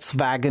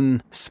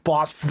Volkswagen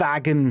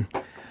Sportswagen.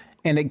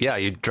 And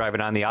you drive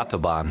it on the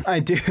Autobahn. I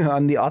do,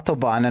 on the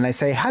Autobahn, and I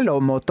say, hello,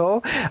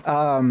 Moto.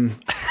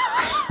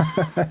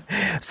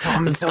 It's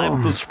time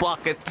for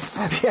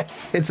sprockets.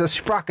 Yes, it's a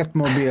sprocket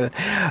mobile.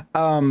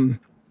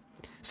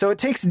 So it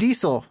takes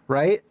diesel,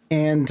 right?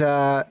 And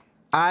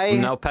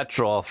no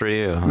petrol for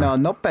you.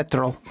 No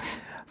petrol.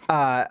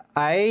 I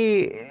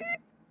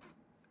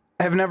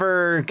have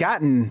never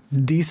gotten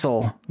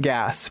diesel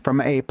gas from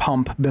a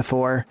pump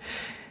before.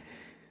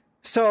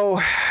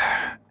 So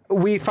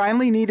we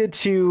finally needed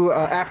to,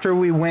 after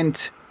we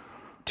went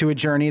to a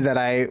journey that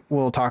I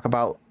will talk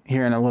about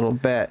here in a little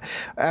bit,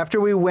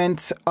 after we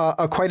went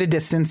quite a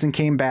distance and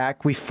came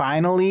back, we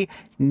finally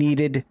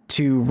needed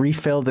to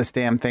refill this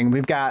damn thing.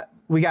 We got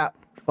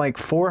like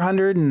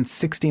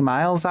 460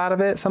 miles out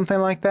of it, something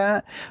like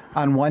that,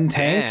 on one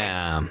tank.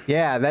 Damn.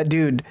 Yeah, that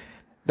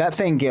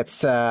thing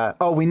gets,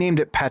 we named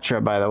it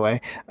Petra, by the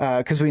way,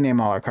 because we name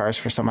all our cars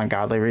for some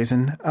ungodly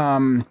reason.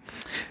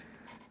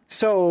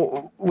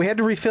 So we had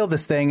to refill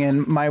this thing,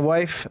 and my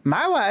wife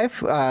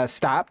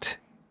stopped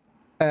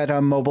at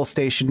a mobile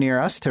station near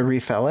us to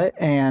refill it,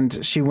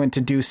 and she went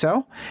to do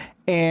so,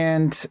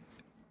 and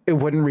it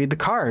wouldn't read the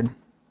card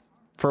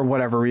for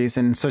whatever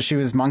reason. So she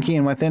was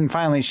monkeying with it, and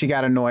finally she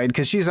got annoyed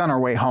because she's on her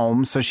way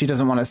home, so she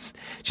doesn't want to.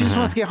 She just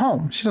wants to get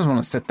home. She doesn't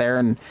want to sit there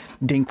and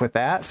dink with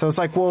that. So it's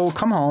like, well,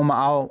 come home.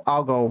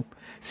 I'll go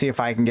see if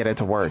I can get it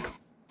to work.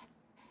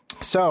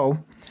 So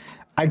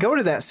I go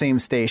to that same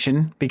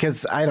station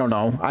because I don't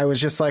know. I was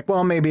just like,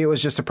 well, maybe it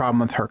was just a problem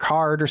with her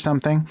card or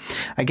something.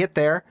 I get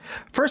there.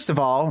 First of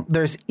all,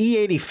 there's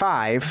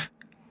E85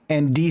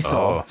 and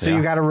diesel. So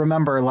you got to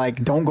remember,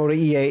 like, don't go to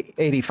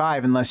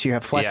E85 unless you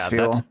have flex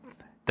fuel.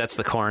 That's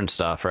the corn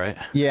stuff, right?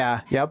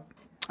 Yeah. Yep.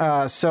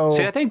 So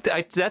see, I think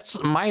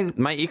that's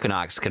my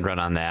Equinox can run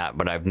on that,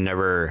 but I've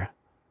never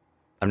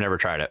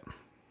tried it.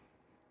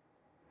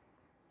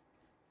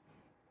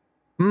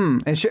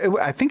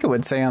 I think it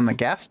would say on the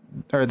gas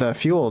or the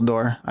fuel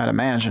door, I'd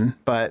imagine.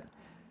 But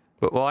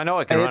well, I know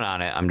I can run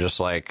on it. I'm just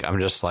like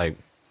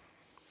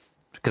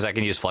because I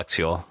can use flex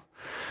fuel.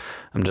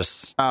 I'm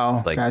just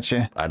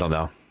gotcha. I don't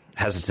know,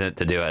 hesitant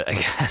to do it, I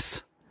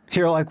guess.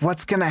 You're like,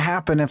 what's going to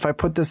happen if I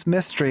put this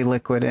mystery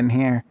liquid in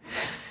here?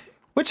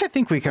 Which I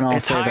think we can all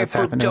say that's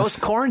happened. Dose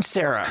corn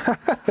syrup.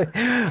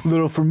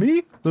 Little for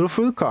me, little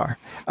for the car.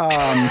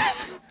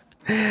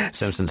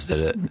 Simpsons did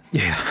it.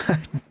 Yeah,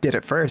 did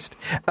it first.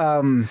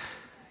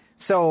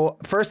 So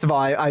first of all,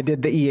 I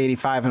did the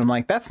E85 and I'm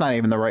like, that's not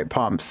even the right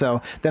pump.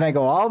 So then I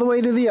go all the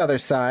way to the other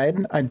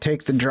side. I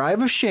take the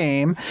drive of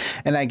shame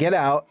and I get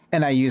out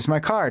and I use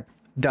my card.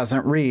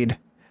 Doesn't read.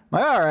 I'm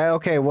like, all right,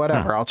 okay,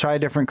 whatever. I'll try a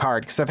different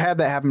card because I've had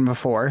that happen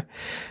before.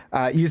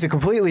 Use a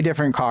completely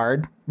different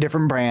card,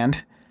 different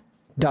brand.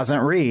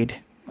 Doesn't read.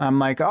 I'm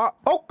like, oh,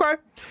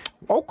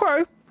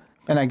 okay.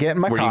 And I get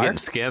in my car. Were you getting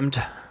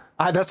skimmed?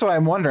 That's what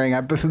I'm wondering.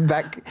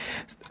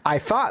 I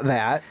thought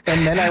that,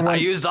 and then I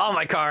used all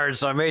my cards,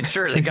 so I made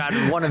sure they got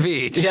one of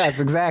each. Yes,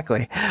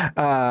 exactly.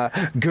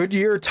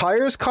 Goodyear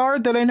tires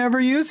card that I never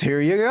use. Here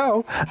you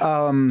go.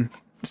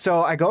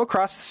 So I go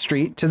across the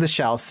street to the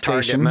Shell station.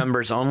 Target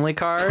members only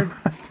card.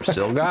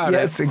 Still got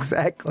yes,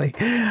 exactly.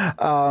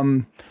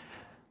 So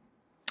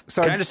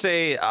can I just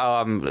say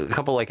a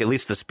couple, like at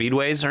least the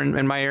speedways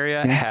in my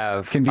area are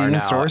now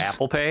stores.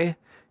 Apple Pay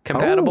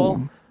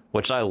compatible.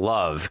 Which I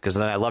love, because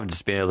then I love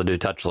just being able to do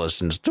touchless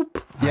and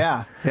stoop.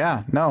 Yeah.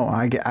 No,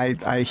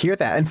 I hear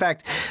that. In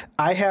fact,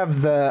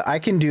 I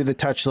can do the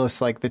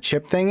touchless, like the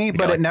chip thingy,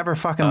 but it never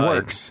fucking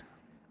works.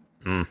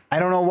 I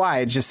don't know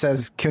why. It just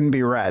says couldn't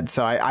be read.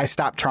 So I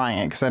stopped trying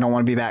it because I don't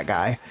want to be that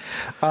guy.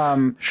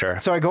 Sure.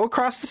 So I go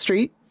across the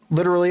street,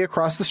 literally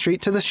across the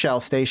street to the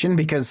Shell station,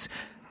 because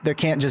there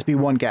can't just be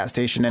one gas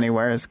station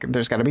anywhere.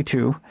 There's got to be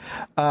two.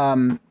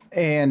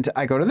 And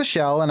I go to the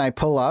Shell and I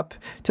pull up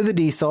to the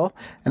diesel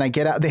and I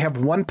get out. They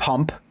have one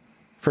pump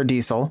for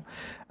diesel.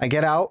 I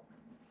get out.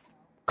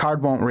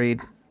 Card won't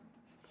read.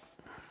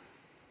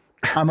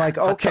 I'm like,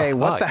 okay,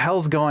 what the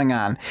hell's going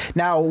on?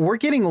 Now we're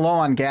getting low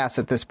on gas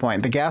at this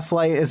point. The gas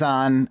light is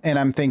on and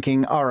I'm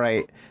thinking, all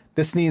right,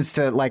 this needs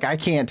to, like, I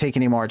can't take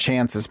any more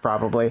chances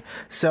probably.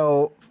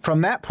 So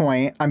from that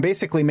point, I'm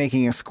basically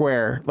making a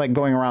square, like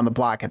going around the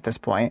block at this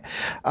point.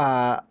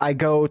 I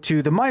go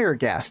to the Meijer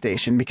gas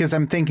station because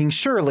I'm thinking,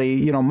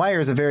 surely,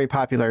 Meijer is a very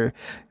popular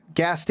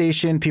gas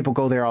station. People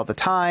go there all the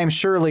time.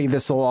 Surely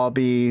this will all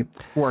be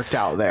worked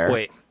out there.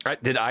 Wait,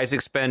 did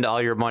Isaac spend all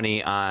your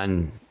money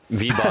on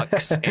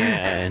V-Bucks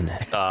and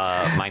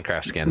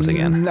Minecraft skins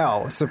again?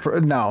 No,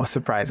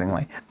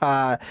 surprisingly.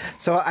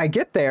 So I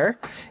get there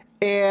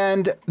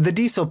and the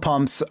diesel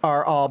pumps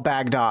are all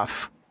bagged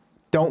off.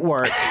 Don't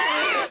work.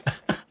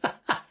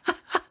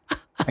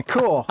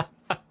 Cool.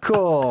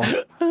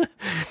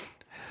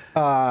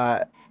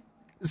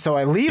 So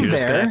I leave there. You're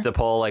just gonna have to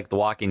pull like The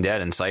Walking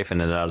Dead and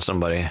siphon it out of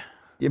somebody.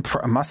 It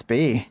must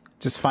be.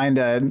 Just find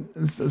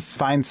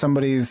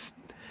somebody's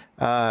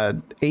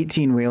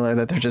 18-wheeler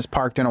that they're just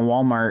parked in a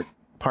Walmart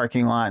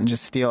parking lot and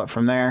just steal it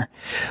from there.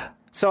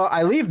 So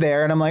I leave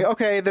there and I'm like,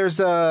 okay, there's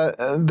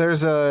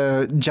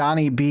a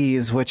Johnny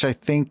B's, which I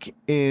think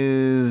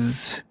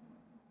is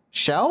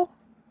Shell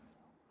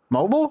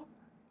Mobile.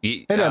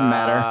 It doesn't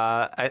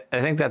matter. I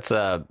think that's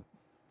a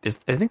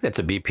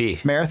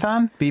BP.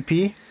 Marathon?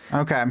 BP?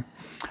 Okay.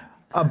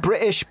 A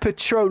British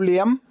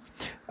Petroleum.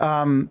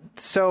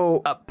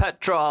 So a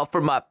petrol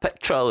for my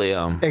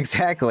petroleum.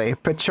 Exactly.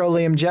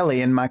 Petroleum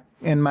jelly in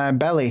my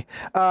belly.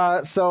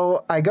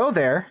 So I go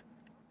there,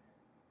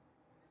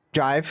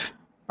 drive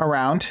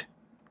around.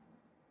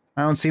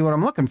 I don't see what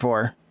I'm looking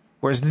for.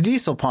 Where's the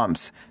diesel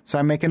pumps? So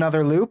I make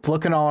another loop,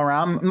 looking all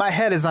around. My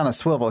head is on a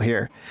swivel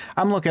here.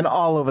 I'm looking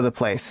all over the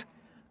place.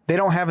 They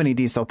don't have any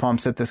diesel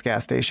pumps at this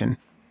gas station.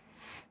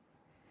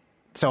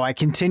 So I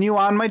continue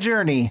on my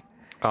journey.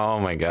 Oh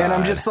my God. And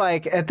I'm just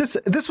like,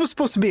 this was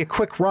supposed to be a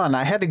quick run.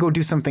 I had to go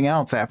do something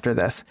else after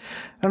this.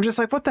 And I'm just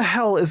like, what the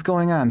hell is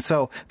going on?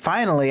 So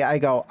finally I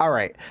go, all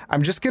right,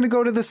 I'm just going to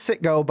go to the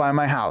Citgo by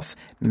my house.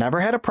 Never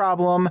had a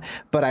problem,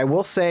 but I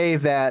will say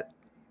that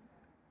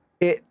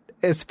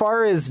as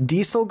far as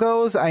diesel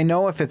goes, I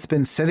know if it's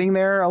been sitting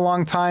there a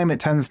long time, it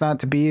tends not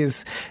to be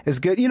as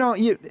good. You know,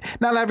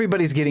 not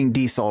everybody's getting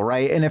diesel,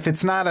 right? And if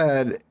it's not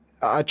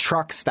a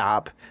truck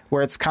stop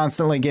where it's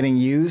constantly getting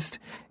used,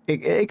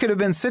 it could have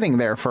been sitting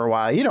there for a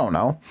while. You don't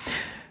know.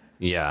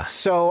 Yeah.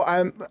 So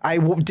I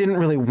didn't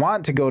really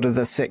want to go to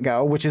the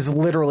Citgo, which is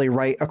literally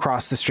right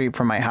across the street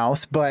from my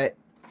house. But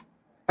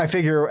I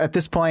figure at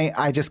this point,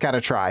 I just got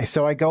to try.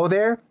 So I go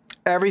there.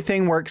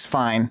 Everything works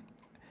fine.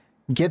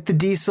 Get the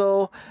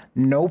diesel.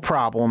 No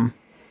problem.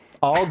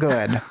 All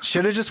good.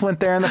 Should have just went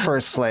there in the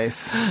first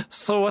place.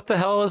 So what the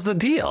hell is the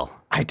deal?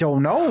 I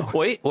don't know.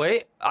 Wait.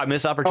 I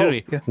missed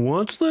opportunity. Oh, yeah.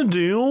 What's the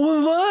deal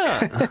with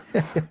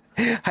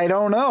that? I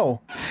don't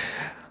know.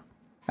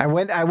 I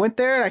went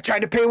there and I tried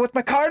to pay with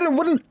my card and it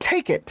wouldn't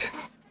take it.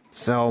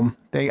 So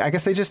I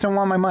guess they just don't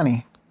want my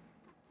money.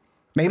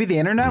 Maybe the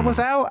internet was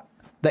out.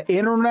 The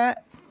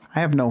internet, I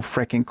have no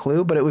freaking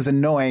clue, but it was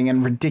annoying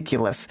and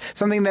ridiculous.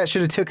 Something that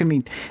should have taken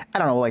me, I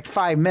don't know, like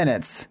 5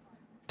 minutes.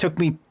 Took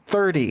me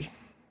 30.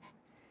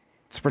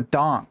 It's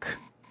redonk.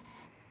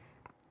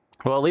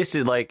 Well, at least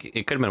it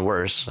could have been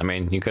worse. I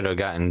mean, you could have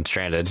gotten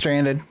stranded.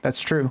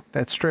 That's true.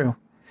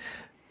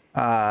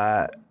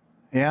 Yeah.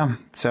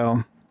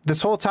 So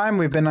this whole time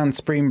we've been on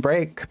spring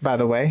break, by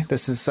the way.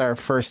 This is our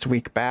first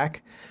week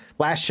back.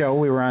 Last show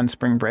we were on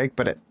spring break,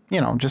 but it,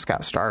 just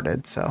got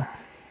started. So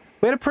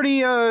we had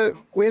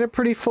a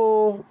pretty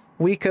full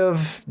week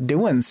of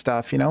doing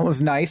stuff. It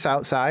was nice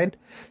outside.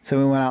 So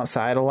we went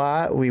outside a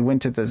lot. We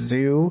went to the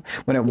zoo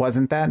when it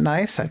wasn't that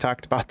nice. I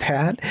talked about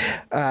that.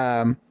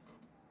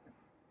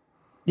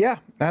 Yeah,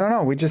 I don't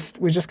know. We just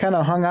kind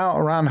of hung out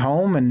around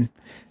home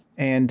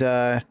and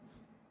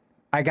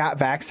I got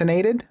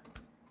vaccinated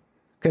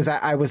because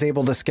I was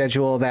able to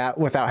schedule that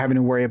without having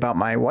to worry about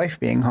my wife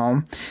being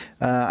home.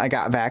 I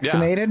got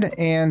vaccinated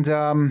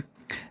and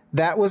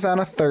that was on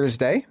a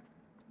Thursday.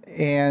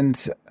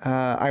 And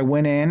I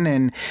went in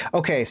and,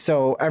 okay,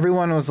 so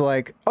everyone was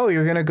like, oh,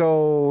 you're going to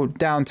go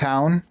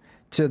downtown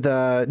to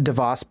the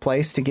DeVos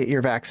place to get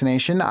your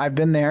vaccination. I've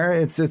been there.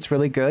 It's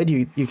really good.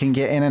 You can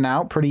get in and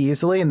out pretty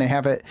easily, and they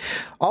have it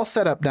all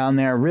set up down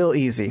there real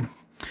easy.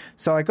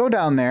 So I go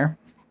down there,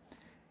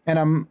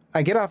 and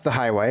I get off the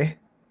highway,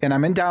 and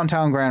I'm in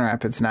downtown Grand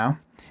Rapids now,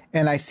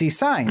 and I see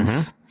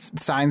signs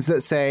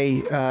that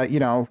say,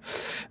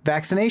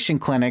 vaccination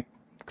clinic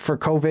for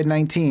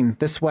COVID-19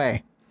 this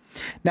way.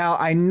 Now,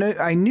 I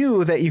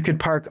knew that you could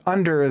park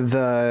under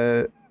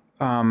the,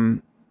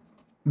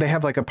 they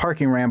have like a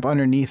parking ramp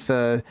underneath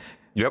the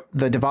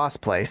DeVos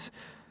place.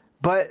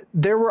 But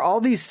there were all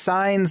these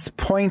signs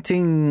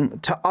pointing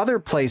to other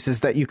places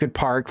that you could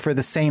park for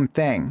the same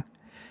thing.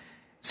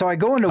 So I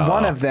go into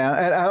one of them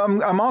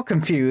and I'm all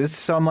confused.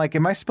 So I'm like,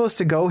 am I supposed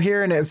to go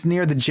here? And it's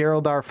near the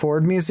Gerald R.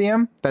 Ford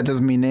Museum. That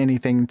doesn't mean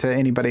anything to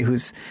anybody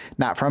who's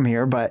not from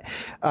here. But,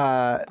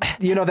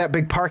 that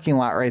big parking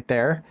lot right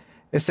there,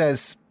 it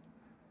says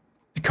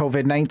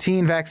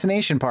COVID-19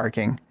 vaccination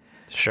parking.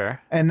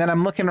 Sure. And then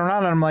I'm looking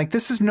around and I'm like,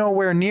 this is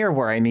nowhere near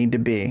where I need to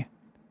be.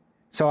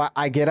 So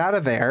I get out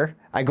of there.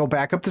 I go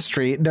back up the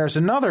street. There's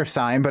another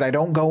sign, but I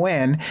don't go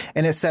in.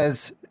 And it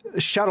says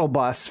shuttle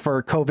bus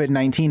for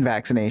COVID-19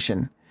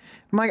 vaccination.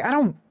 I'm like,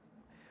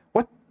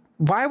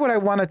 why would I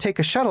want to take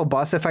a shuttle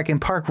bus if I can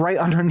park right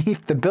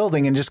underneath the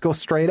building and just go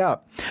straight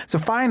up? So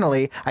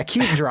finally, I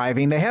keep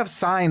driving. They have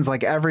signs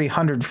like every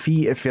 100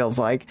 feet, it feels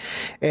like.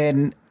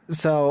 And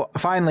so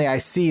finally, I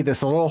see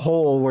this little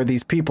hole where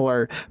these people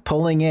are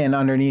pulling in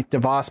underneath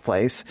DeVos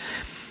Place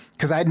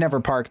because I'd never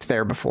parked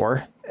there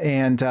before.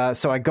 And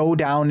so I go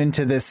down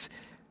into this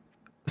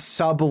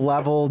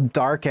sub-level,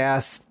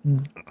 dark-ass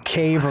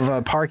cave of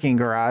a parking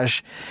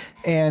garage.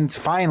 And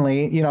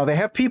finally, they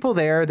have people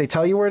there. They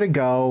tell you where to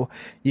go.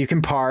 You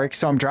can park.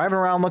 So I'm driving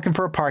around looking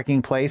for a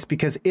parking place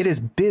because it is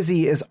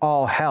busy as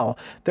all hell.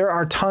 There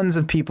are tons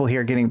of people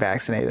here getting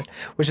vaccinated,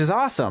 which is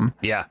awesome.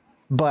 Yeah.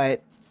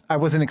 But I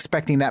wasn't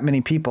expecting that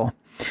many people.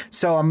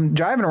 So I'm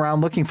driving around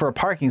looking for a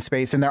parking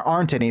space and there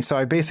aren't any. So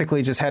I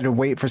basically just had to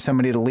wait for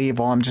somebody to leave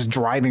while I'm just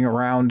driving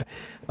around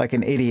like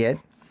an idiot.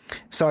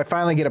 So I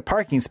finally get a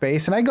parking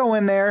space and I go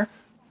in there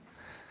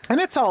and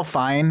it's all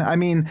fine. I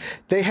mean,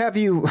 they have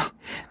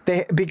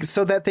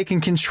so that they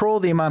can control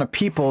the amount of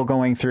people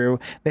going through.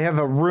 They have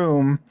a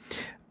room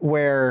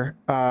where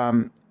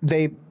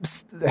they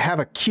have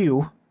a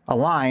queue, a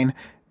line.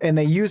 And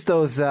they use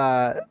those,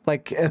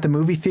 like at the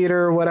movie theater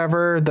or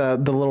whatever, the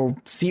little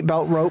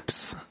seatbelt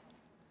ropes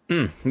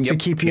to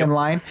keep you in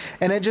line.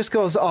 And it just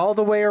goes all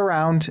the way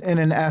around in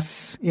an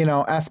S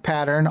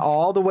pattern,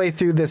 all the way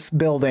through this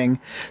building.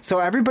 So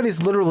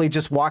everybody's literally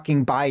just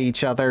walking by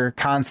each other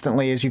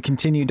constantly as you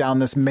continue down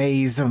this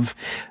maze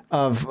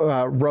of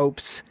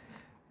ropes.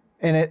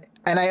 And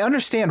I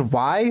understand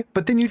why,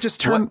 but then you just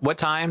turn. What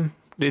time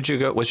did you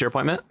go? Was your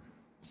appointment?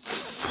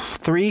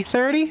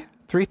 3:30.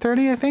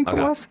 3:30, I think it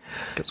was.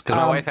 Because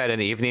my wife had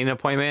an evening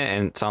appointment,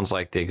 and it sounds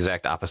like the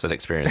exact opposite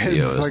experience. It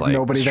was like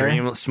nobody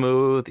there.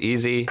 Smooth,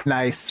 easy,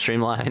 nice,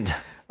 streamlined.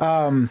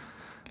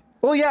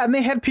 Well, yeah, and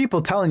they had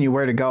people telling you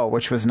where to go,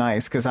 which was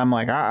nice because I'm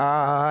like,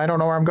 I don't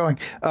know where I'm going.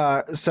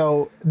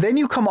 So then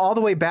you come all the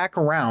way back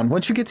around.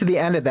 Once you get to the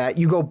end of that,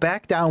 you go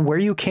back down where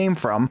you came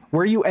from,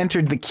 where you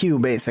entered the queue,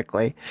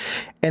 basically,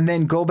 and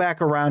then go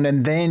back around.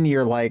 And then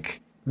you're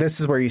like,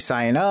 this is where you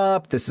sign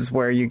up. This is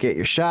where you get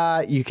your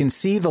shot. You can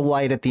see the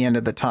light at the end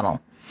of the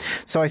tunnel.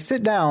 So I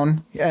sit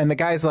down and the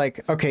guy's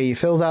like, okay, you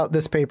filled out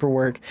this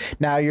paperwork.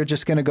 Now you're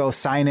just going to go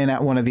sign in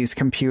at one of these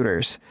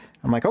computers.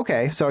 I'm like,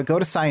 okay. So I go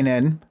to sign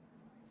in.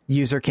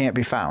 User can't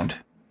be found.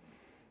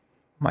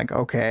 I'm like,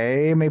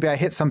 okay, maybe I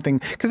hit something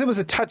because it was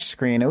a touch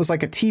screen. It was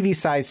like a TV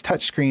sized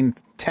touch screen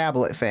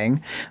tablet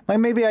thing. Like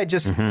maybe I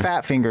just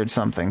fat fingered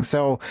something.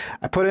 So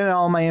I put in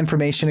all my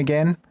information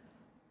again.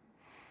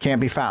 Can't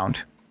be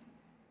found.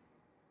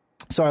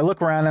 So I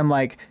look around. I'm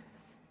like,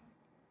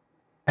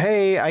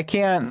 hey, I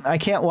can't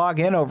log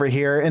in over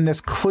here. And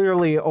this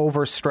clearly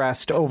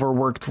overstressed,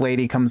 overworked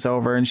lady comes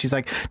over and she's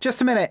like,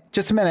 just a minute.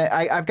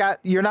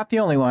 You're not the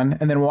only one.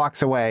 And then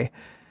walks away.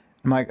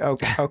 I'm like,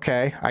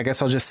 okay, I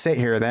guess I'll just sit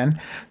here then.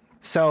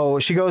 So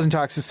she goes and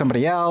talks to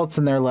somebody else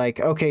and they're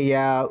like, okay,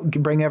 yeah,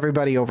 bring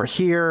everybody over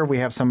here. We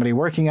have somebody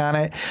working on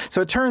it.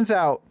 So it turns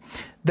out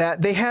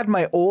that they had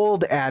my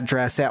old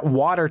address at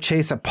Water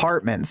Chase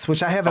Apartments,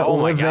 which I haven't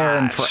lived there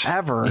in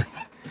forever.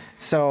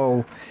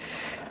 So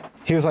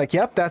he was like,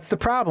 yep, that's the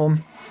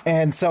problem.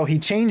 And so he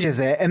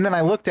changes it. And then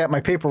I looked at my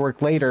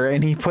paperwork later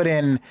and he put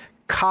in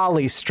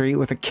Collie Street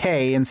with a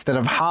K instead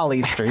of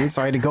Holly Street.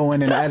 So I had to go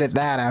in and edit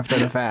that after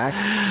the fact.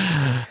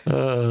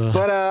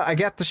 But I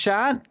got the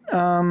shot.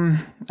 I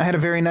had a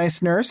very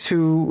nice nurse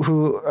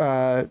who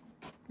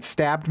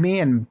stabbed me.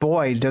 And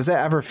boy, does it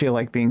ever feel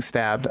like being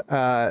stabbed.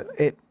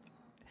 It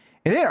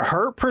didn't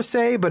hurt per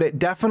se, but it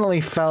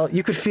definitely felt,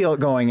 you could feel it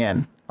going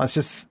in. Let's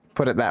just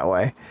put it that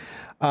way.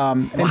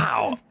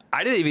 Wow.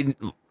 I didn't even...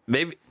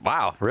 Maybe.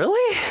 Wow.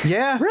 Really?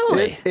 Yeah.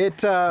 Really?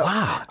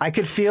 Wow. I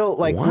could feel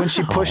like when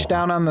she pushed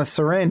down on the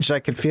syringe, I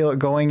could feel it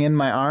going in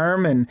my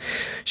arm. And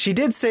she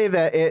did say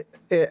that it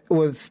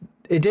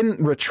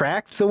didn't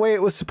retract the way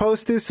it was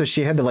supposed to. So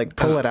she had to like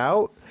pull it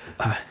out.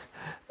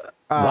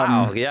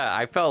 Wow. Yeah.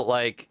 I felt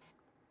like.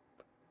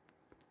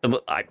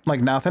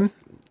 Like nothing.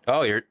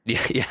 Oh,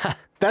 yeah.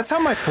 That's how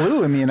my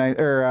flu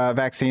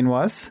vaccine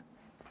was.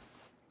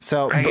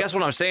 So I guess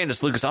what I'm saying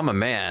is, Lucas, I'm a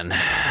man.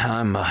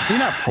 You're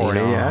not 40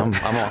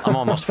 yet. I'm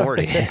almost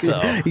 40. So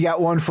you got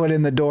 1 foot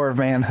in the door of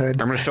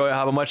manhood. I'm going to show you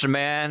how much a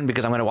man,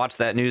 because I'm going to watch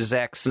that new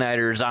Zack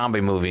Snyder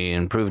zombie movie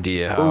and prove to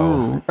you how.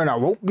 Ooh, and I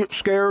won't get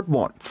scared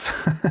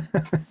once.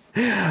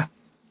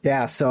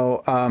 Yeah.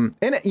 So,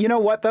 and you know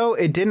what though?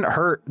 It didn't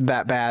hurt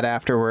that bad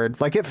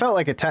afterward. Like it felt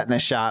like a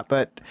tetanus shot,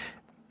 but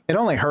it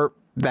only hurt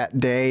that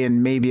day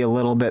and maybe a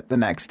little bit the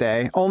next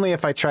day. Only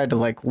if I tried to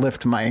like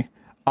lift my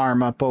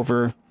arm up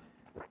over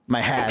my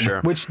head,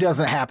 sure. Which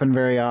doesn't happen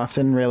very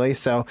often, really.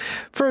 So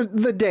for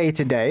the day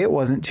to day, it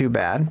wasn't too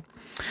bad.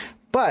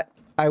 But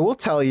I will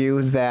tell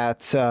you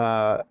that,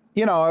 I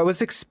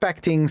was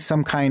expecting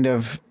some kind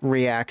of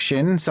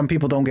reaction. Some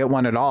people don't get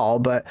one at all,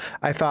 but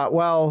I thought,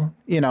 well,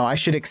 I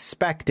should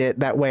expect it.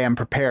 That way I'm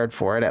prepared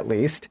for it, at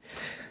least.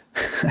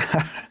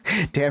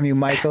 Damn you,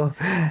 Michael.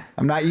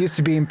 I'm not used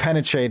to being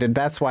penetrated.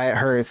 That's why it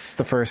hurts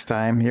the first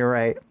time. You're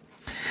right.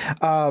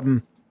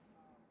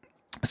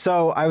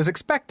 So I was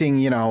expecting,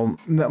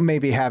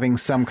 maybe having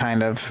some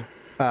kind of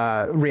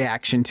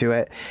reaction to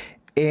it.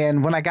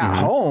 And when I got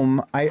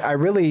home, I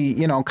really,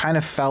 kind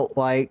of felt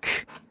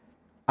like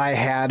I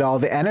had all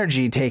the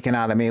energy taken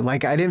out of me.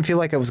 Like I didn't feel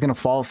like I was going to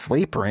fall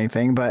asleep or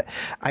anything, but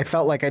I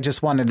felt like I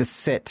just wanted to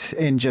sit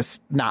and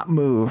just not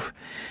move.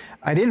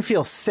 I didn't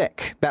feel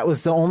sick. That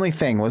was the only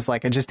thing, was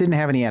like I just didn't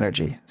have any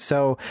energy.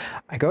 So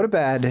I go to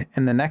bed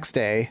and the next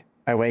day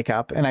I wake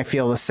up and I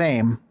feel the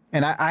same.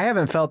 And I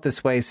haven't felt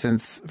this way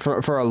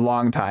for a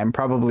long time,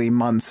 probably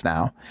months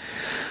now.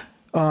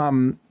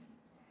 And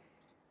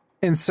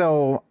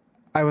so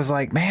I was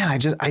like, man, I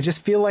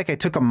just feel like I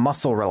took a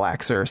muscle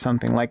relaxer or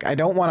something. Like I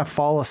don't want to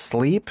fall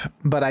asleep,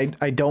 but I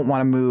don't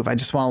want to move. I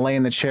just want to lay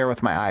in the chair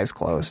with my eyes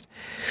closed.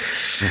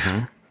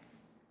 Mm-hmm.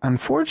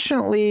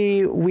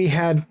 Unfortunately, we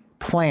had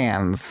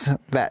plans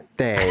that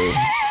day.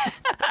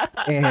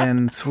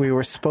 And we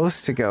were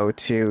supposed to go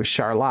to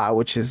Charlotte,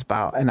 which is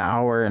about an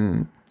hour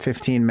and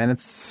 15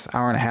 minutes,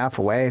 hour and a half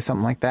away,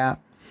 something like that,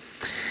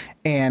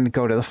 and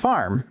go to the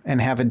farm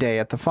and have a day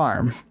at the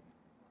farm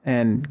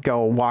and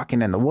go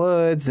walking in the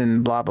woods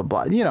and blah, blah,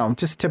 blah,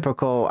 just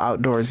typical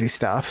outdoorsy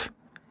stuff.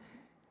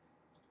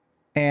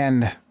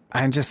 And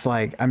I'm just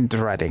like, I'm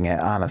dreading it.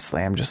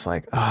 Honestly, I'm just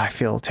like, oh, I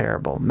feel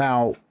terrible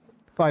now.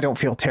 Well, I don't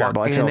feel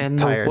terrible. Walking I feel in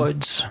tired. The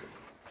woods.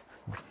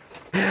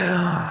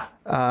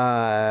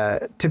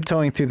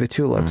 Tiptoeing through the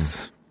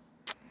tulips.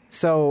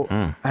 So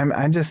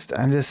I'm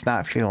just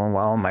not feeling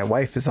well. My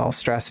wife is all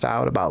stressed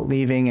out about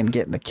leaving and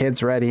getting the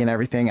kids ready and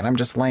everything. And I'm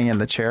just laying in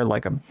the chair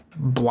like a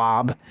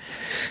blob,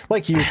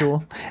 like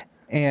usual.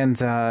 And,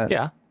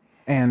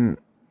 and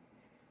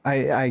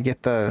I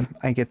get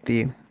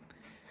the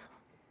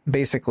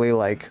basically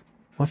like,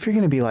 well, if you're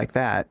going to be like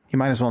that, you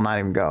might as well not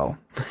even go.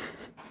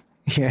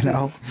 you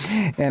know?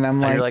 And I'm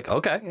And like, you're like,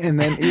 okay. and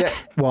then, yeah,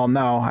 well,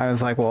 no, I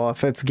was like, well,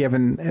 if it's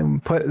given,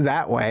 put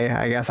that way,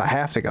 I guess I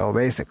have to go,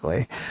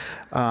 basically.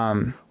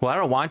 Well, I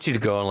don't want you to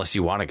go unless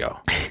you want to go.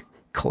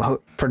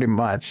 Pretty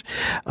much.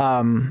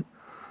 And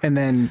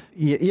then,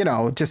 you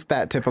know, just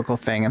that typical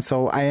thing. And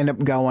so I end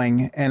up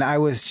going, and I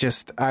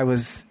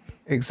was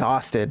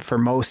exhausted for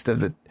most of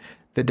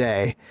the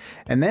day.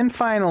 And then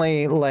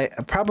finally, like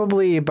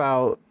probably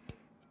about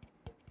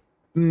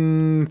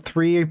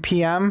 3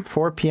 p.m.,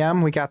 4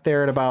 p.m., we got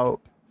there at about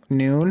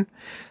noon.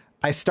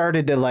 I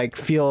started to like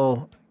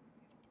feel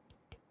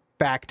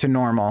back to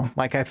normal.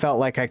 Like I felt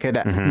like I could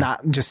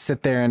not just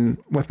sit there and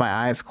with my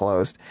eyes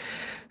closed.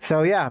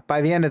 So yeah,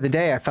 by the end of the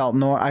day, I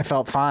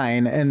felt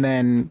fine. And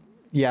then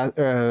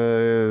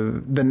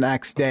the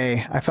next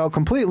day I felt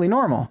completely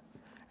normal.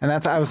 And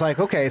I was like,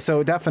 okay, so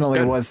it definitely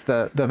Good. was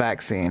the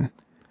vaccine.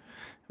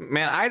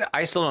 Man,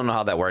 I still don't know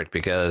how that worked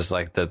because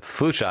like the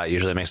flu shot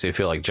usually makes me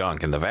feel like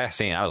junk, and the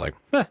vaccine, I was like,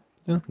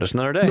 just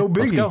another day. No biggie.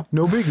 Let's go.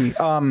 No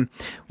biggie.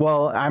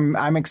 Well,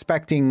 I'm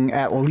expecting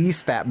at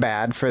least that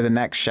bad for the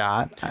next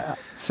shot.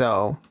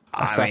 So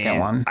a second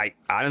one. I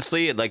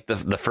honestly, like the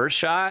first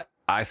shot,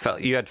 I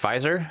felt you had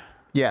Pfizer.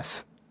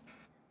 Yes.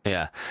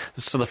 Yeah.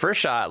 So the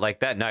first shot, like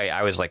that night,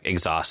 I was like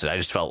exhausted. I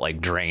just felt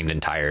like drained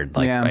and tired,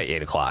 like by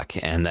 8 o'clock.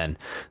 And then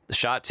the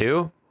shot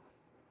 2,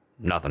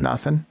 nothing.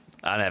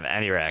 I didn't have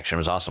any reaction. It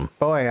was awesome.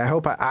 Boy,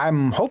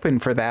 I'm hoping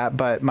for that,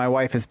 but my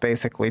wife is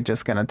basically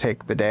just going to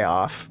take the day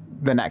off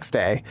the next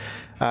day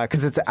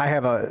because I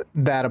have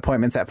that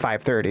appointment's at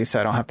 5:30, so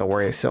I don't have to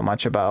worry so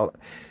much about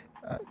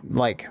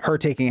like her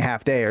taking a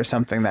half day or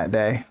something that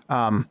day.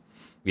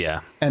 Yeah.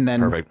 And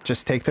then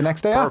just take the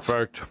next day off.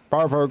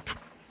 Perfect.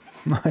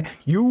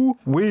 You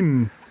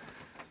win.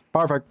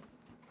 Perfect.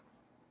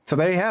 So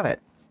there you have it.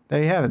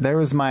 There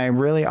was my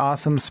really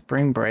awesome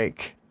spring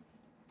break.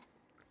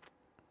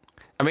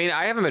 I mean,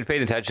 I haven't been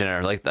paying attention.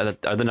 Are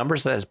the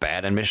numbers as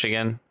bad in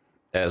Michigan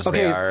as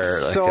they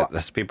are, like,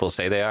 as people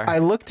say they are? I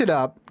looked it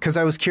up because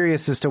I was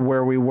curious as to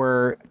where we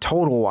were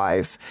total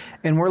wise,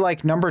 and we're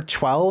like number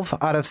 12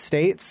 out of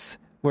states.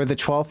 We're the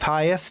 12th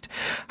highest.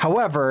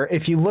 However,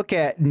 if you look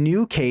at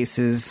new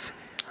cases,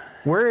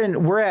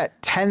 we're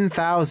at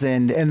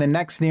 10,000, and the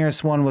next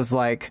nearest one was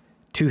like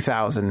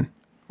 2,000.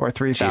 Or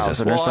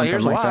 3,000 or something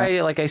here's like why,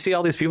 that. Like I see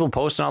all these people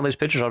posting all these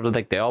pictures of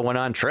like they all went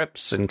on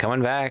trips and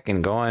coming back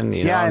and going,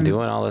 you know, and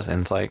doing all this,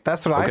 and it's like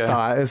that's what I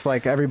thought. Is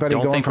like everybody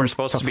don't going think from we're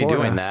supposed to be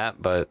Florida. doing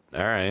that, but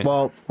all right.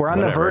 Well, we're on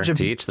the verge of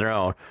to each their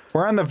own.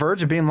 We're on the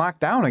verge of being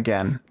locked down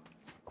again.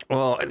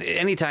 Well,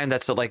 anytime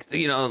that's like,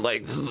 you know,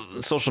 like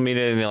social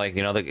media and like,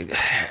 you know,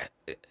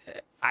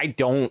 I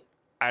don't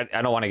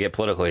want to get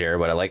political here,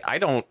 but I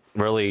don't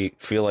really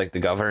feel like the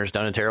governor's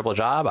done a terrible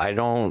job. I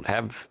don't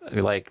have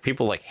like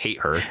people like hate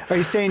her. Are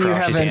you saying you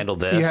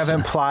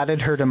haven't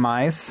plotted her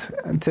demise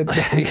any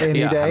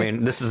day? I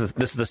mean, this is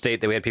the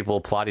state that we had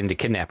people plotting to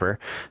kidnap her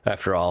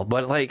after all.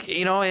 But like,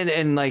 you know,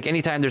 and like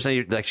anytime there's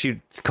any, like she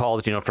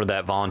called, you know, for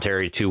that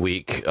voluntary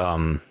 2-week,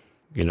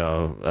 you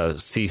know,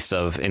 cease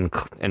of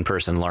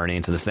in-person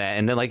learning to this, that.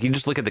 And then like, you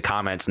just look at the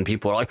comments and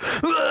people are like,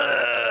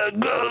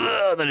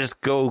 they just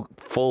go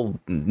full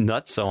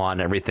nuts on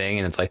everything.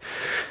 And it's like,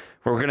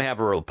 we're going to have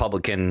a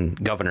Republican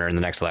governor in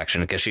the next election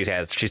because she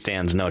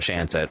stands no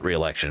chance at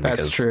re-election. That's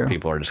because true.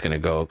 People are just going to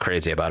go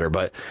crazy about her.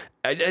 But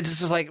it's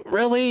just like,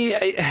 really?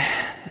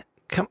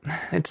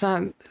 It's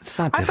not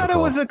difficult. I thought it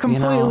was a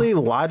completely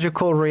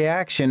logical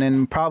reaction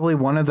and probably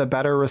one of the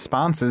better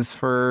responses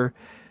for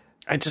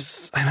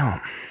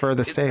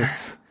the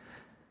states.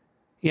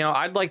 You know,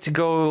 I'd like to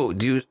go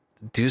do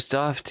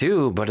stuff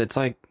too, but it's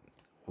like,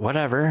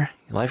 whatever.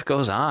 Life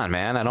goes on,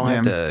 man. I don't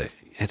have to.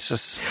 It's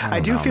just. I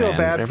do feel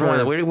bad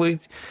for.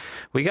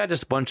 We got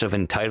just a bunch of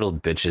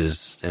entitled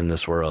bitches in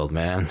this world,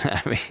 man.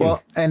 I mean,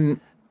 well, and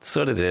that's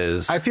what it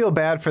is. I feel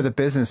bad for the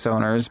business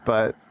owners,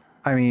 but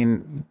I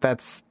mean,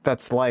 that's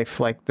life.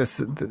 Like this,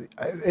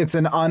 it's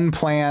an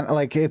unplanned,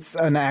 like it's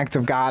an act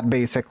of God,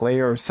 basically,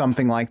 or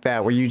something like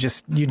that, where you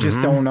just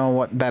don't know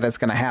what that is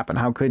going to happen.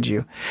 How could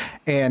you?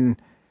 And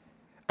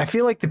I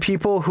feel like the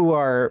people who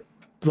are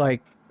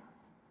like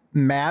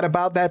mad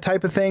about that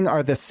type of thing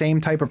are the same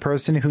type of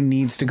person who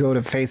needs to go to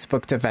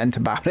Facebook to vent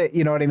about it.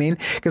 You know what I mean?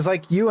 Because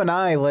like you and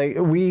I, like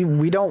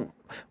we don't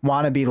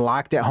want to be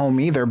locked at home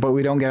either, but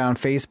we don't get on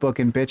Facebook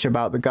and bitch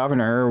about the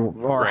governor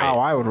or how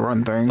I would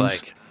run things.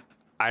 Like,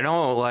 I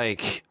don't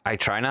I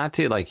try not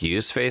to like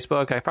use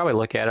Facebook. I probably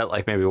look at it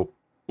like maybe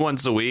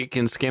once a week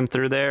and skim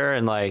through there.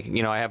 And like,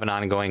 you know, I have an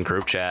ongoing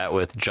group chat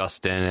with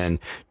Justin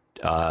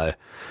and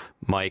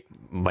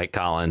Mike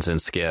Collins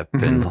and Skip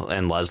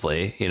and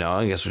Leslie. You know,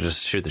 I guess we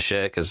just shoot the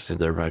shit because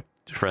they're my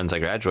friends I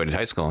graduated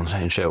high school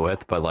and shit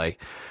with. But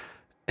like,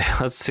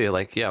 let's see,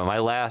 like, yeah,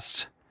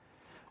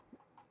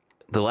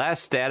 the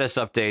last status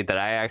update that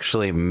I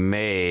actually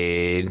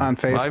made on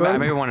Facebook. Well, I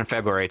made one in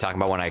February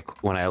talking about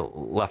when I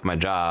left my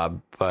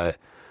job, and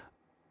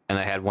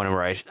I had one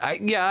where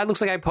it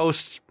looks like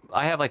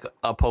I have like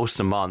a post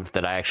a month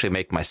that I actually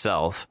make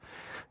myself.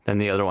 Then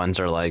the other ones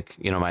are like,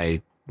 you know,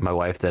 my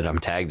wife that I'm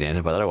tagged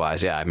in, but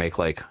otherwise, yeah, I make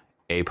like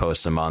a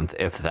post a month,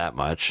 if that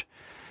much.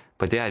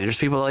 But yeah, there's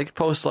people like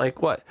post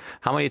like what,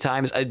 how many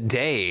times a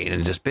day,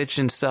 and just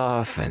bitching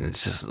stuff, and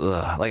it's just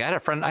like I had a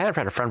friend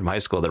from high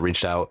school that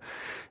reached out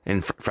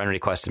and friend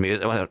requested me.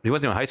 He wasn't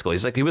even in high school.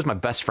 He was my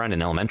best friend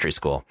in elementary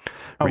school.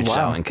 Reached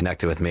out and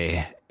connected with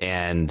me,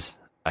 and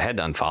I had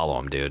to unfollow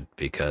him, dude,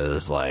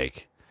 because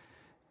like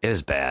it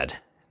was bad.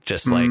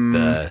 Just like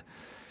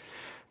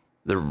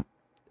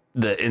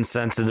the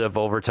insensitive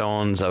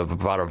overtones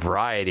about a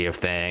variety of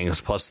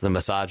things, plus the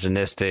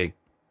misogynistic.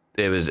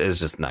 It was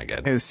just not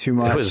good. It was too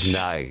much.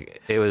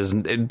 It was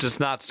just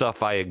not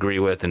stuff I agree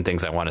with and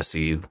things I want to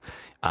see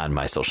on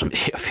my social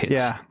media feeds.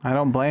 Yeah, I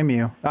don't blame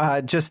you.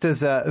 Just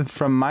as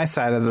from my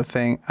side of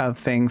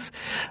things,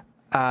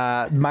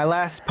 my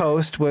last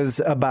post was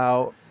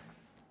about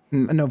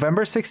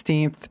November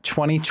 16th,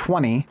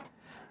 2020,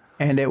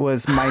 and it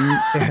was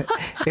my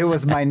it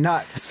was my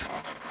nuts.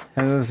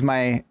 It was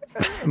my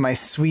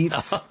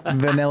sweets,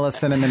 vanilla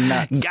cinnamon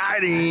nuts.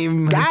 Got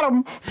him.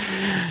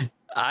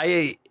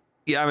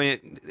 Yeah, I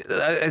mean,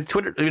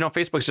 Twitter,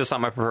 Facebook's just not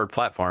my preferred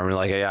platform.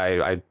 Like,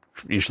 I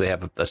usually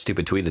have a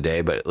stupid tweet a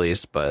day, but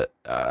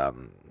I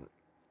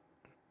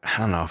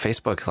don't know.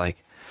 Facebook,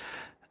 like,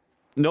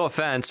 no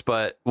offense,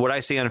 but what I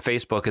see on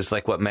Facebook is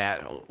like what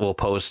Matt will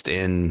post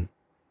in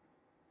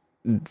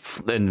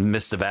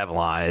Mists of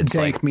Avalon. It's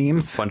dank like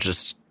memes, a bunch of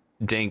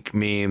dank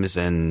memes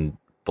and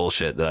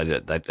bullshit that I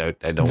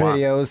don't want.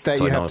 Videos that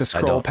so you have to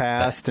scroll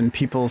past and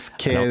people's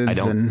kids.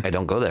 I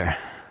don't go there.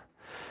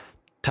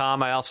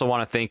 Tom, I also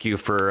want to thank you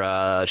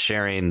for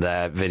sharing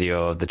that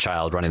video of the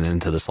child running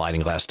into the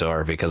sliding glass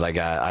door, because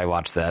I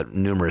watched that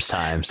numerous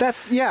times.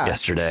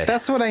 Yesterday.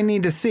 That's what I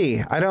need to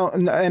see.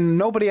 And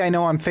nobody I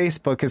know on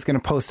Facebook is going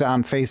to post it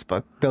on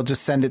Facebook. They'll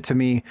just send it to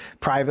me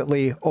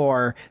privately,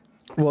 or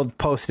we'll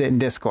post it in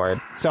Discord.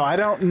 So I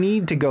don't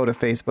need to go to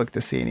Facebook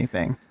to see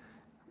anything.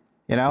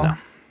 No.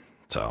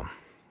 So,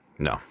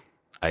 no,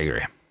 I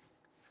agree.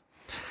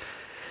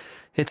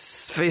 It's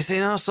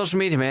social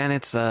media, man.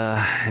 It's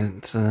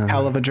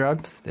hell of a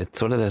drug.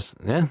 It's what it is.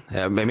 Yeah.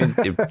 I mean, I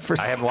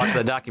haven't watched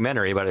the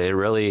documentary, but it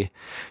really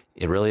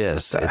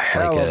is. It's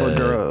hell like of a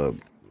drug.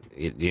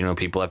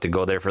 People have to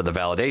go there for the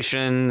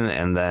validation,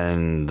 and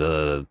then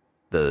the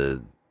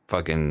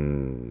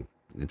fucking,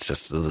 it's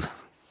just,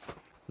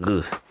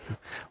 ugh.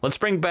 Let's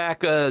bring back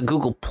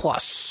Google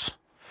Plus.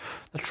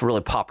 That's a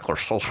really popular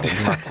social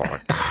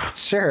network.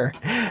 Sure.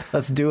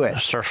 Let's do it.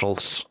 Social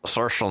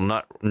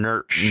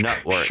network.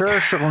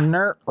 Social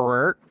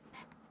network.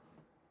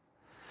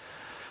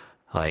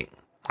 Like,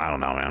 I don't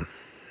know, man.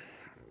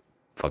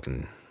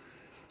 Fucking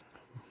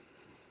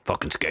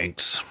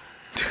skanks.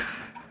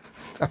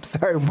 I'm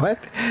sorry,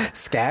 what?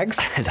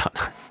 Skags?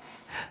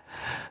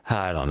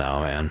 I don't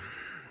know, man.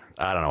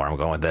 I don't know where I'm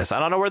going with this. I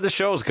don't know where the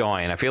show's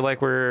going. I feel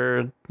like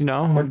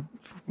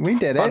we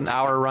did it. An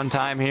hour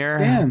runtime here.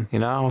 Yeah.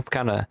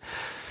 Kind of.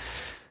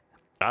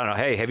 I don't know.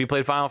 Hey, have you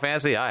played Final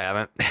Fantasy? I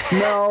haven't.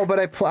 No, but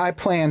I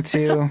plan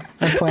to.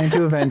 I plan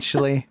to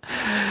eventually.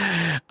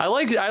 I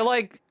like that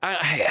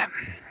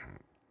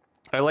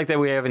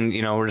we haven't.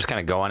 We're just kind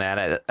of going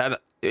at it.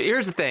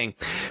 Here's the thing.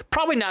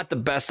 Probably not the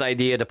best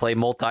idea to play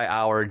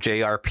multi-hour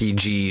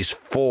JRPGs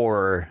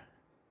for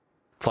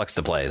Flex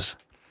to Plays.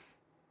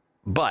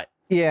 But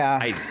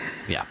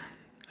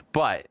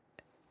but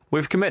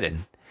we've committed.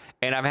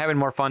 And I'm having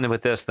more fun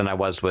with this than I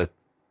was with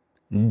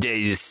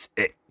Deus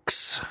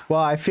Ex. Well,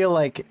 I feel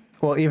like,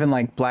 even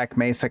like Black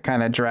Mesa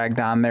kind of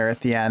dragged on there at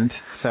the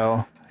end.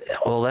 So,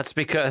 well, that's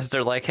because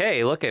they're like,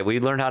 hey,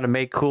 we learned how to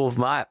make cool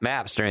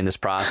maps during this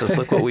process.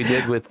 Look what we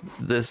did with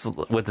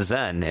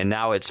Zen, and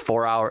now it's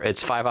 5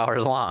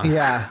 hours long.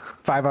 Yeah,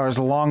 5 hours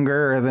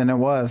longer than it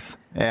was.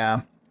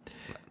 Yeah.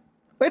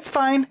 It's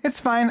fine.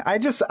 I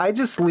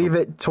just leave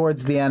it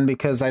towards the end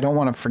because I don't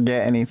want to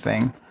forget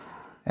anything.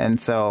 And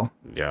so,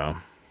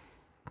 yeah.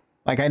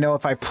 Like, I know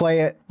if I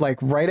play it like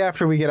right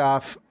after we get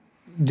off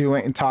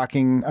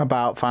talking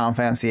about Final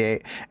Fantasy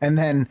VIII, and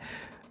then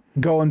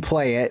go and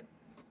play it,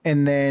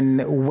 and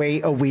then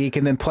wait a week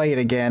and then play it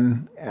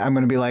again, I'm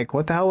going to be like,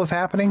 what the hell was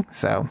happening?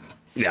 So,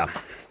 yeah.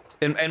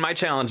 And my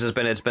challenge has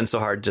been, it's been so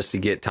hard just to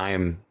get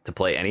time to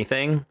play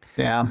anything.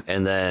 Yeah.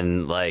 And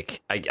then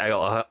like, I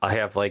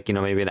have like,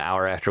 maybe an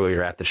hour after we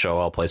wrap the show,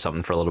 I'll play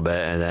something for a little bit,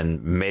 and then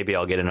maybe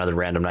I'll get another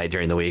random night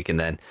during the week, and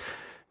then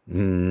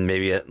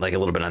maybe like a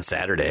little bit on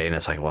Saturday. And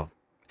it's like, well,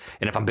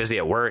 and if I'm busy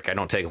at work, I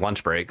don't take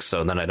lunch breaks,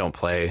 so then I don't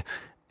play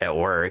at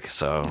work.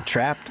 So you're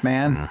trapped,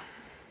 man.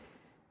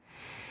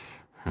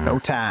 No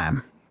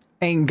time.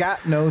 Ain't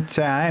got no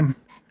time.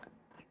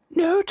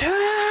 No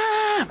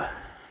time.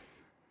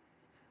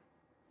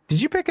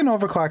 Did you pick an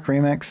Overclock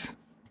remix?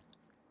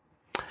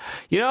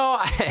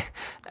 I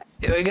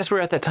guess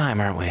we're at that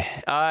time, aren't we?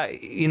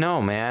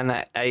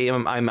 Man,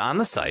 I'm on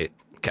the site.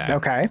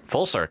 Okay.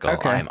 Full circle.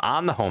 Okay. I'm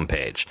on the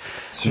homepage.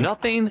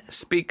 Nothing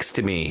speaks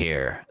to me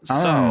here.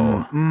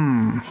 So,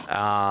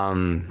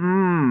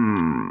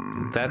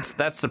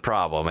 that's the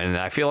problem. And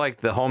I feel like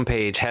the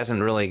homepage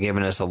hasn't really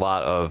given us a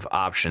lot of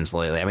options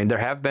lately. I mean, there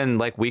have been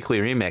like weekly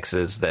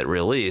remixes that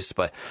release,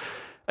 but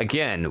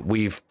again,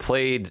 we've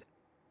played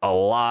a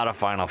lot of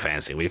Final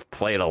Fantasy. We've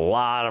played a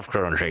lot of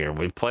Chrono Trigger.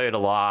 We've played a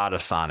lot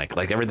of Sonic.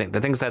 Like everything,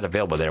 the things that are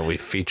available there, we've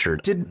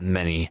featured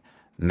many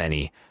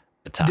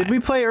times. Did we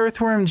play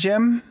Earthworm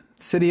Jim,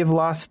 City of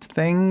Lost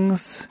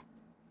Things?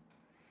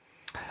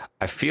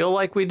 I feel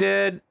like we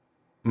did,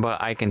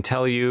 but I can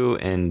tell you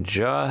in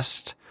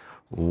just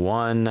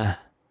one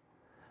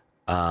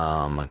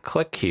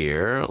click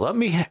here. Let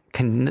me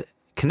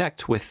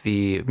connect with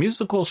the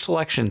musical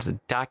selections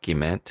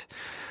document.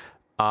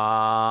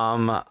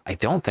 I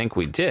don't think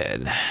we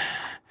did.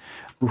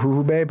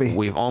 Ooh, baby.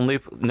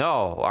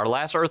 Our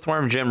last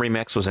Earthworm Jim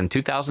remix was in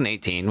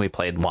 2018. We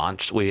played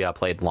Launch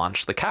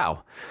the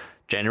Cow,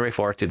 January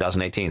 4th,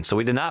 2018. So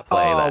we did not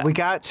play that. Oh, we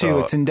got to.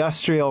 It's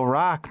industrial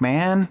rock,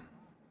 man.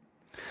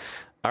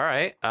 All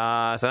right.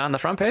 Is it on the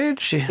front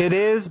page? It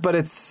is, but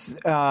it's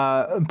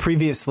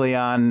previously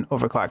on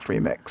Overclocked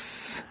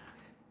Remix,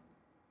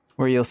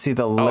 where you'll see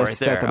the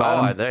list right there. at the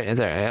bottom. Oh, there.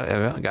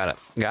 Got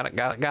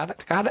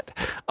it.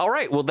 All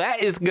right. Well,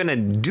 that is going to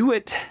do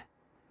it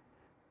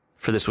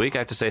for this week. I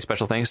have to say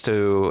special thanks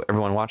to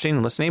everyone watching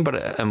and listening,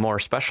 but a more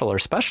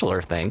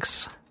specialer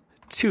thanks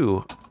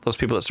to those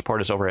people that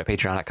support us over at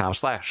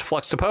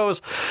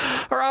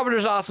patreon.com/FluxToPose. Our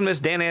arbiters awesomeness,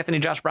 Dan Anthony,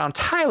 Josh Brown,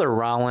 Tyler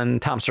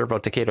Rowland, Tom Servo,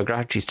 Takedo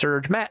Grachi,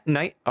 Surge, Matt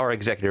Knight, our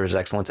executive is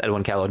excellence,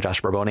 Edwin Callow,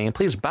 Josh Barbone, and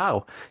please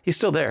bow. He's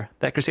still there.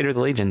 That Crusader of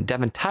the Legion,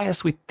 Devin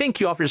Tyus. We thank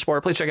you all for your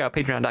support. Please check out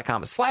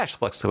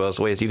patreon.com/FluxToPose.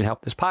 Ways you can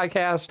help this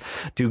podcast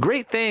do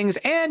great things,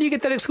 and you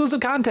get that exclusive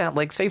content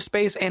like safe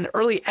space and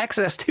early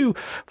access to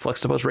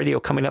Flux to Pose Radio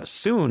coming up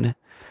soon.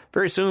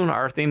 Very soon.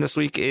 Our theme this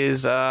week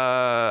is, I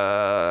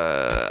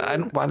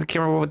can't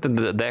remember what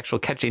the actual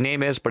catchy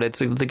name is, but it's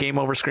the game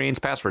over screens,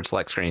 password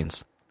select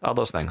screens, all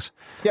those things.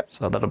 Yep.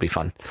 So that'll be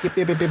fun. Yep.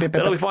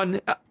 That'll be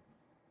fun.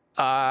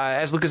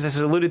 As Lucas has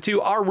alluded to,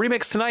 our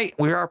remix tonight,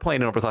 we are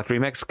playing an Overclocked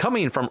remix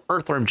coming from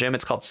Earthworm Jim.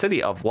 It's called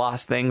City of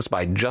Lost Things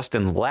by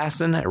Justin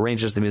Lassen. It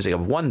arranges the music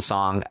of one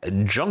song,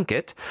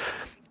 Junket.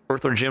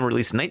 Earthworm Jim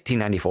released in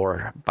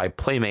 1994 by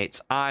Playmates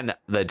on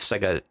the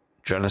Sega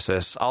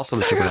Genesis, also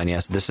the Super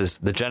NES. This is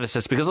the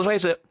Genesis because let's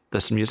face it,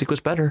 this music was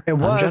better. It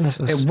was.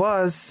 Genesis. It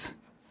was.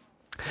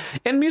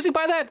 And music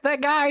by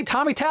that guy,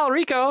 Tommy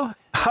Tallarico.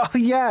 Oh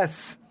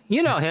yes,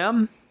 you know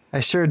him. I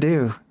sure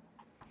do.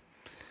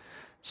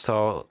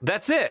 So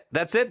that's it.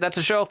 That's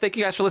the show. Thank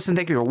you guys for listening.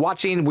 Thank you for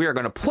watching. We are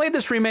going to play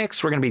this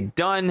remix. We're going to be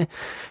done,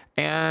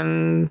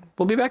 and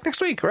we'll be back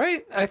next week,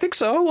 right? I think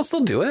so. We'll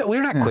still do it.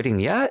 We're not quitting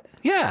yet.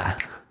 Yeah.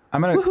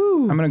 I'm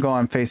gonna go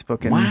on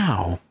Facebook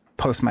and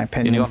post my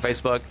opinions. You go on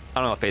Facebook?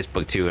 I'm on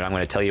Facebook too, and I'm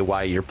going to tell you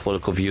why your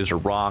political views are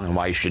wrong and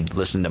why you should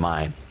listen to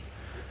mine.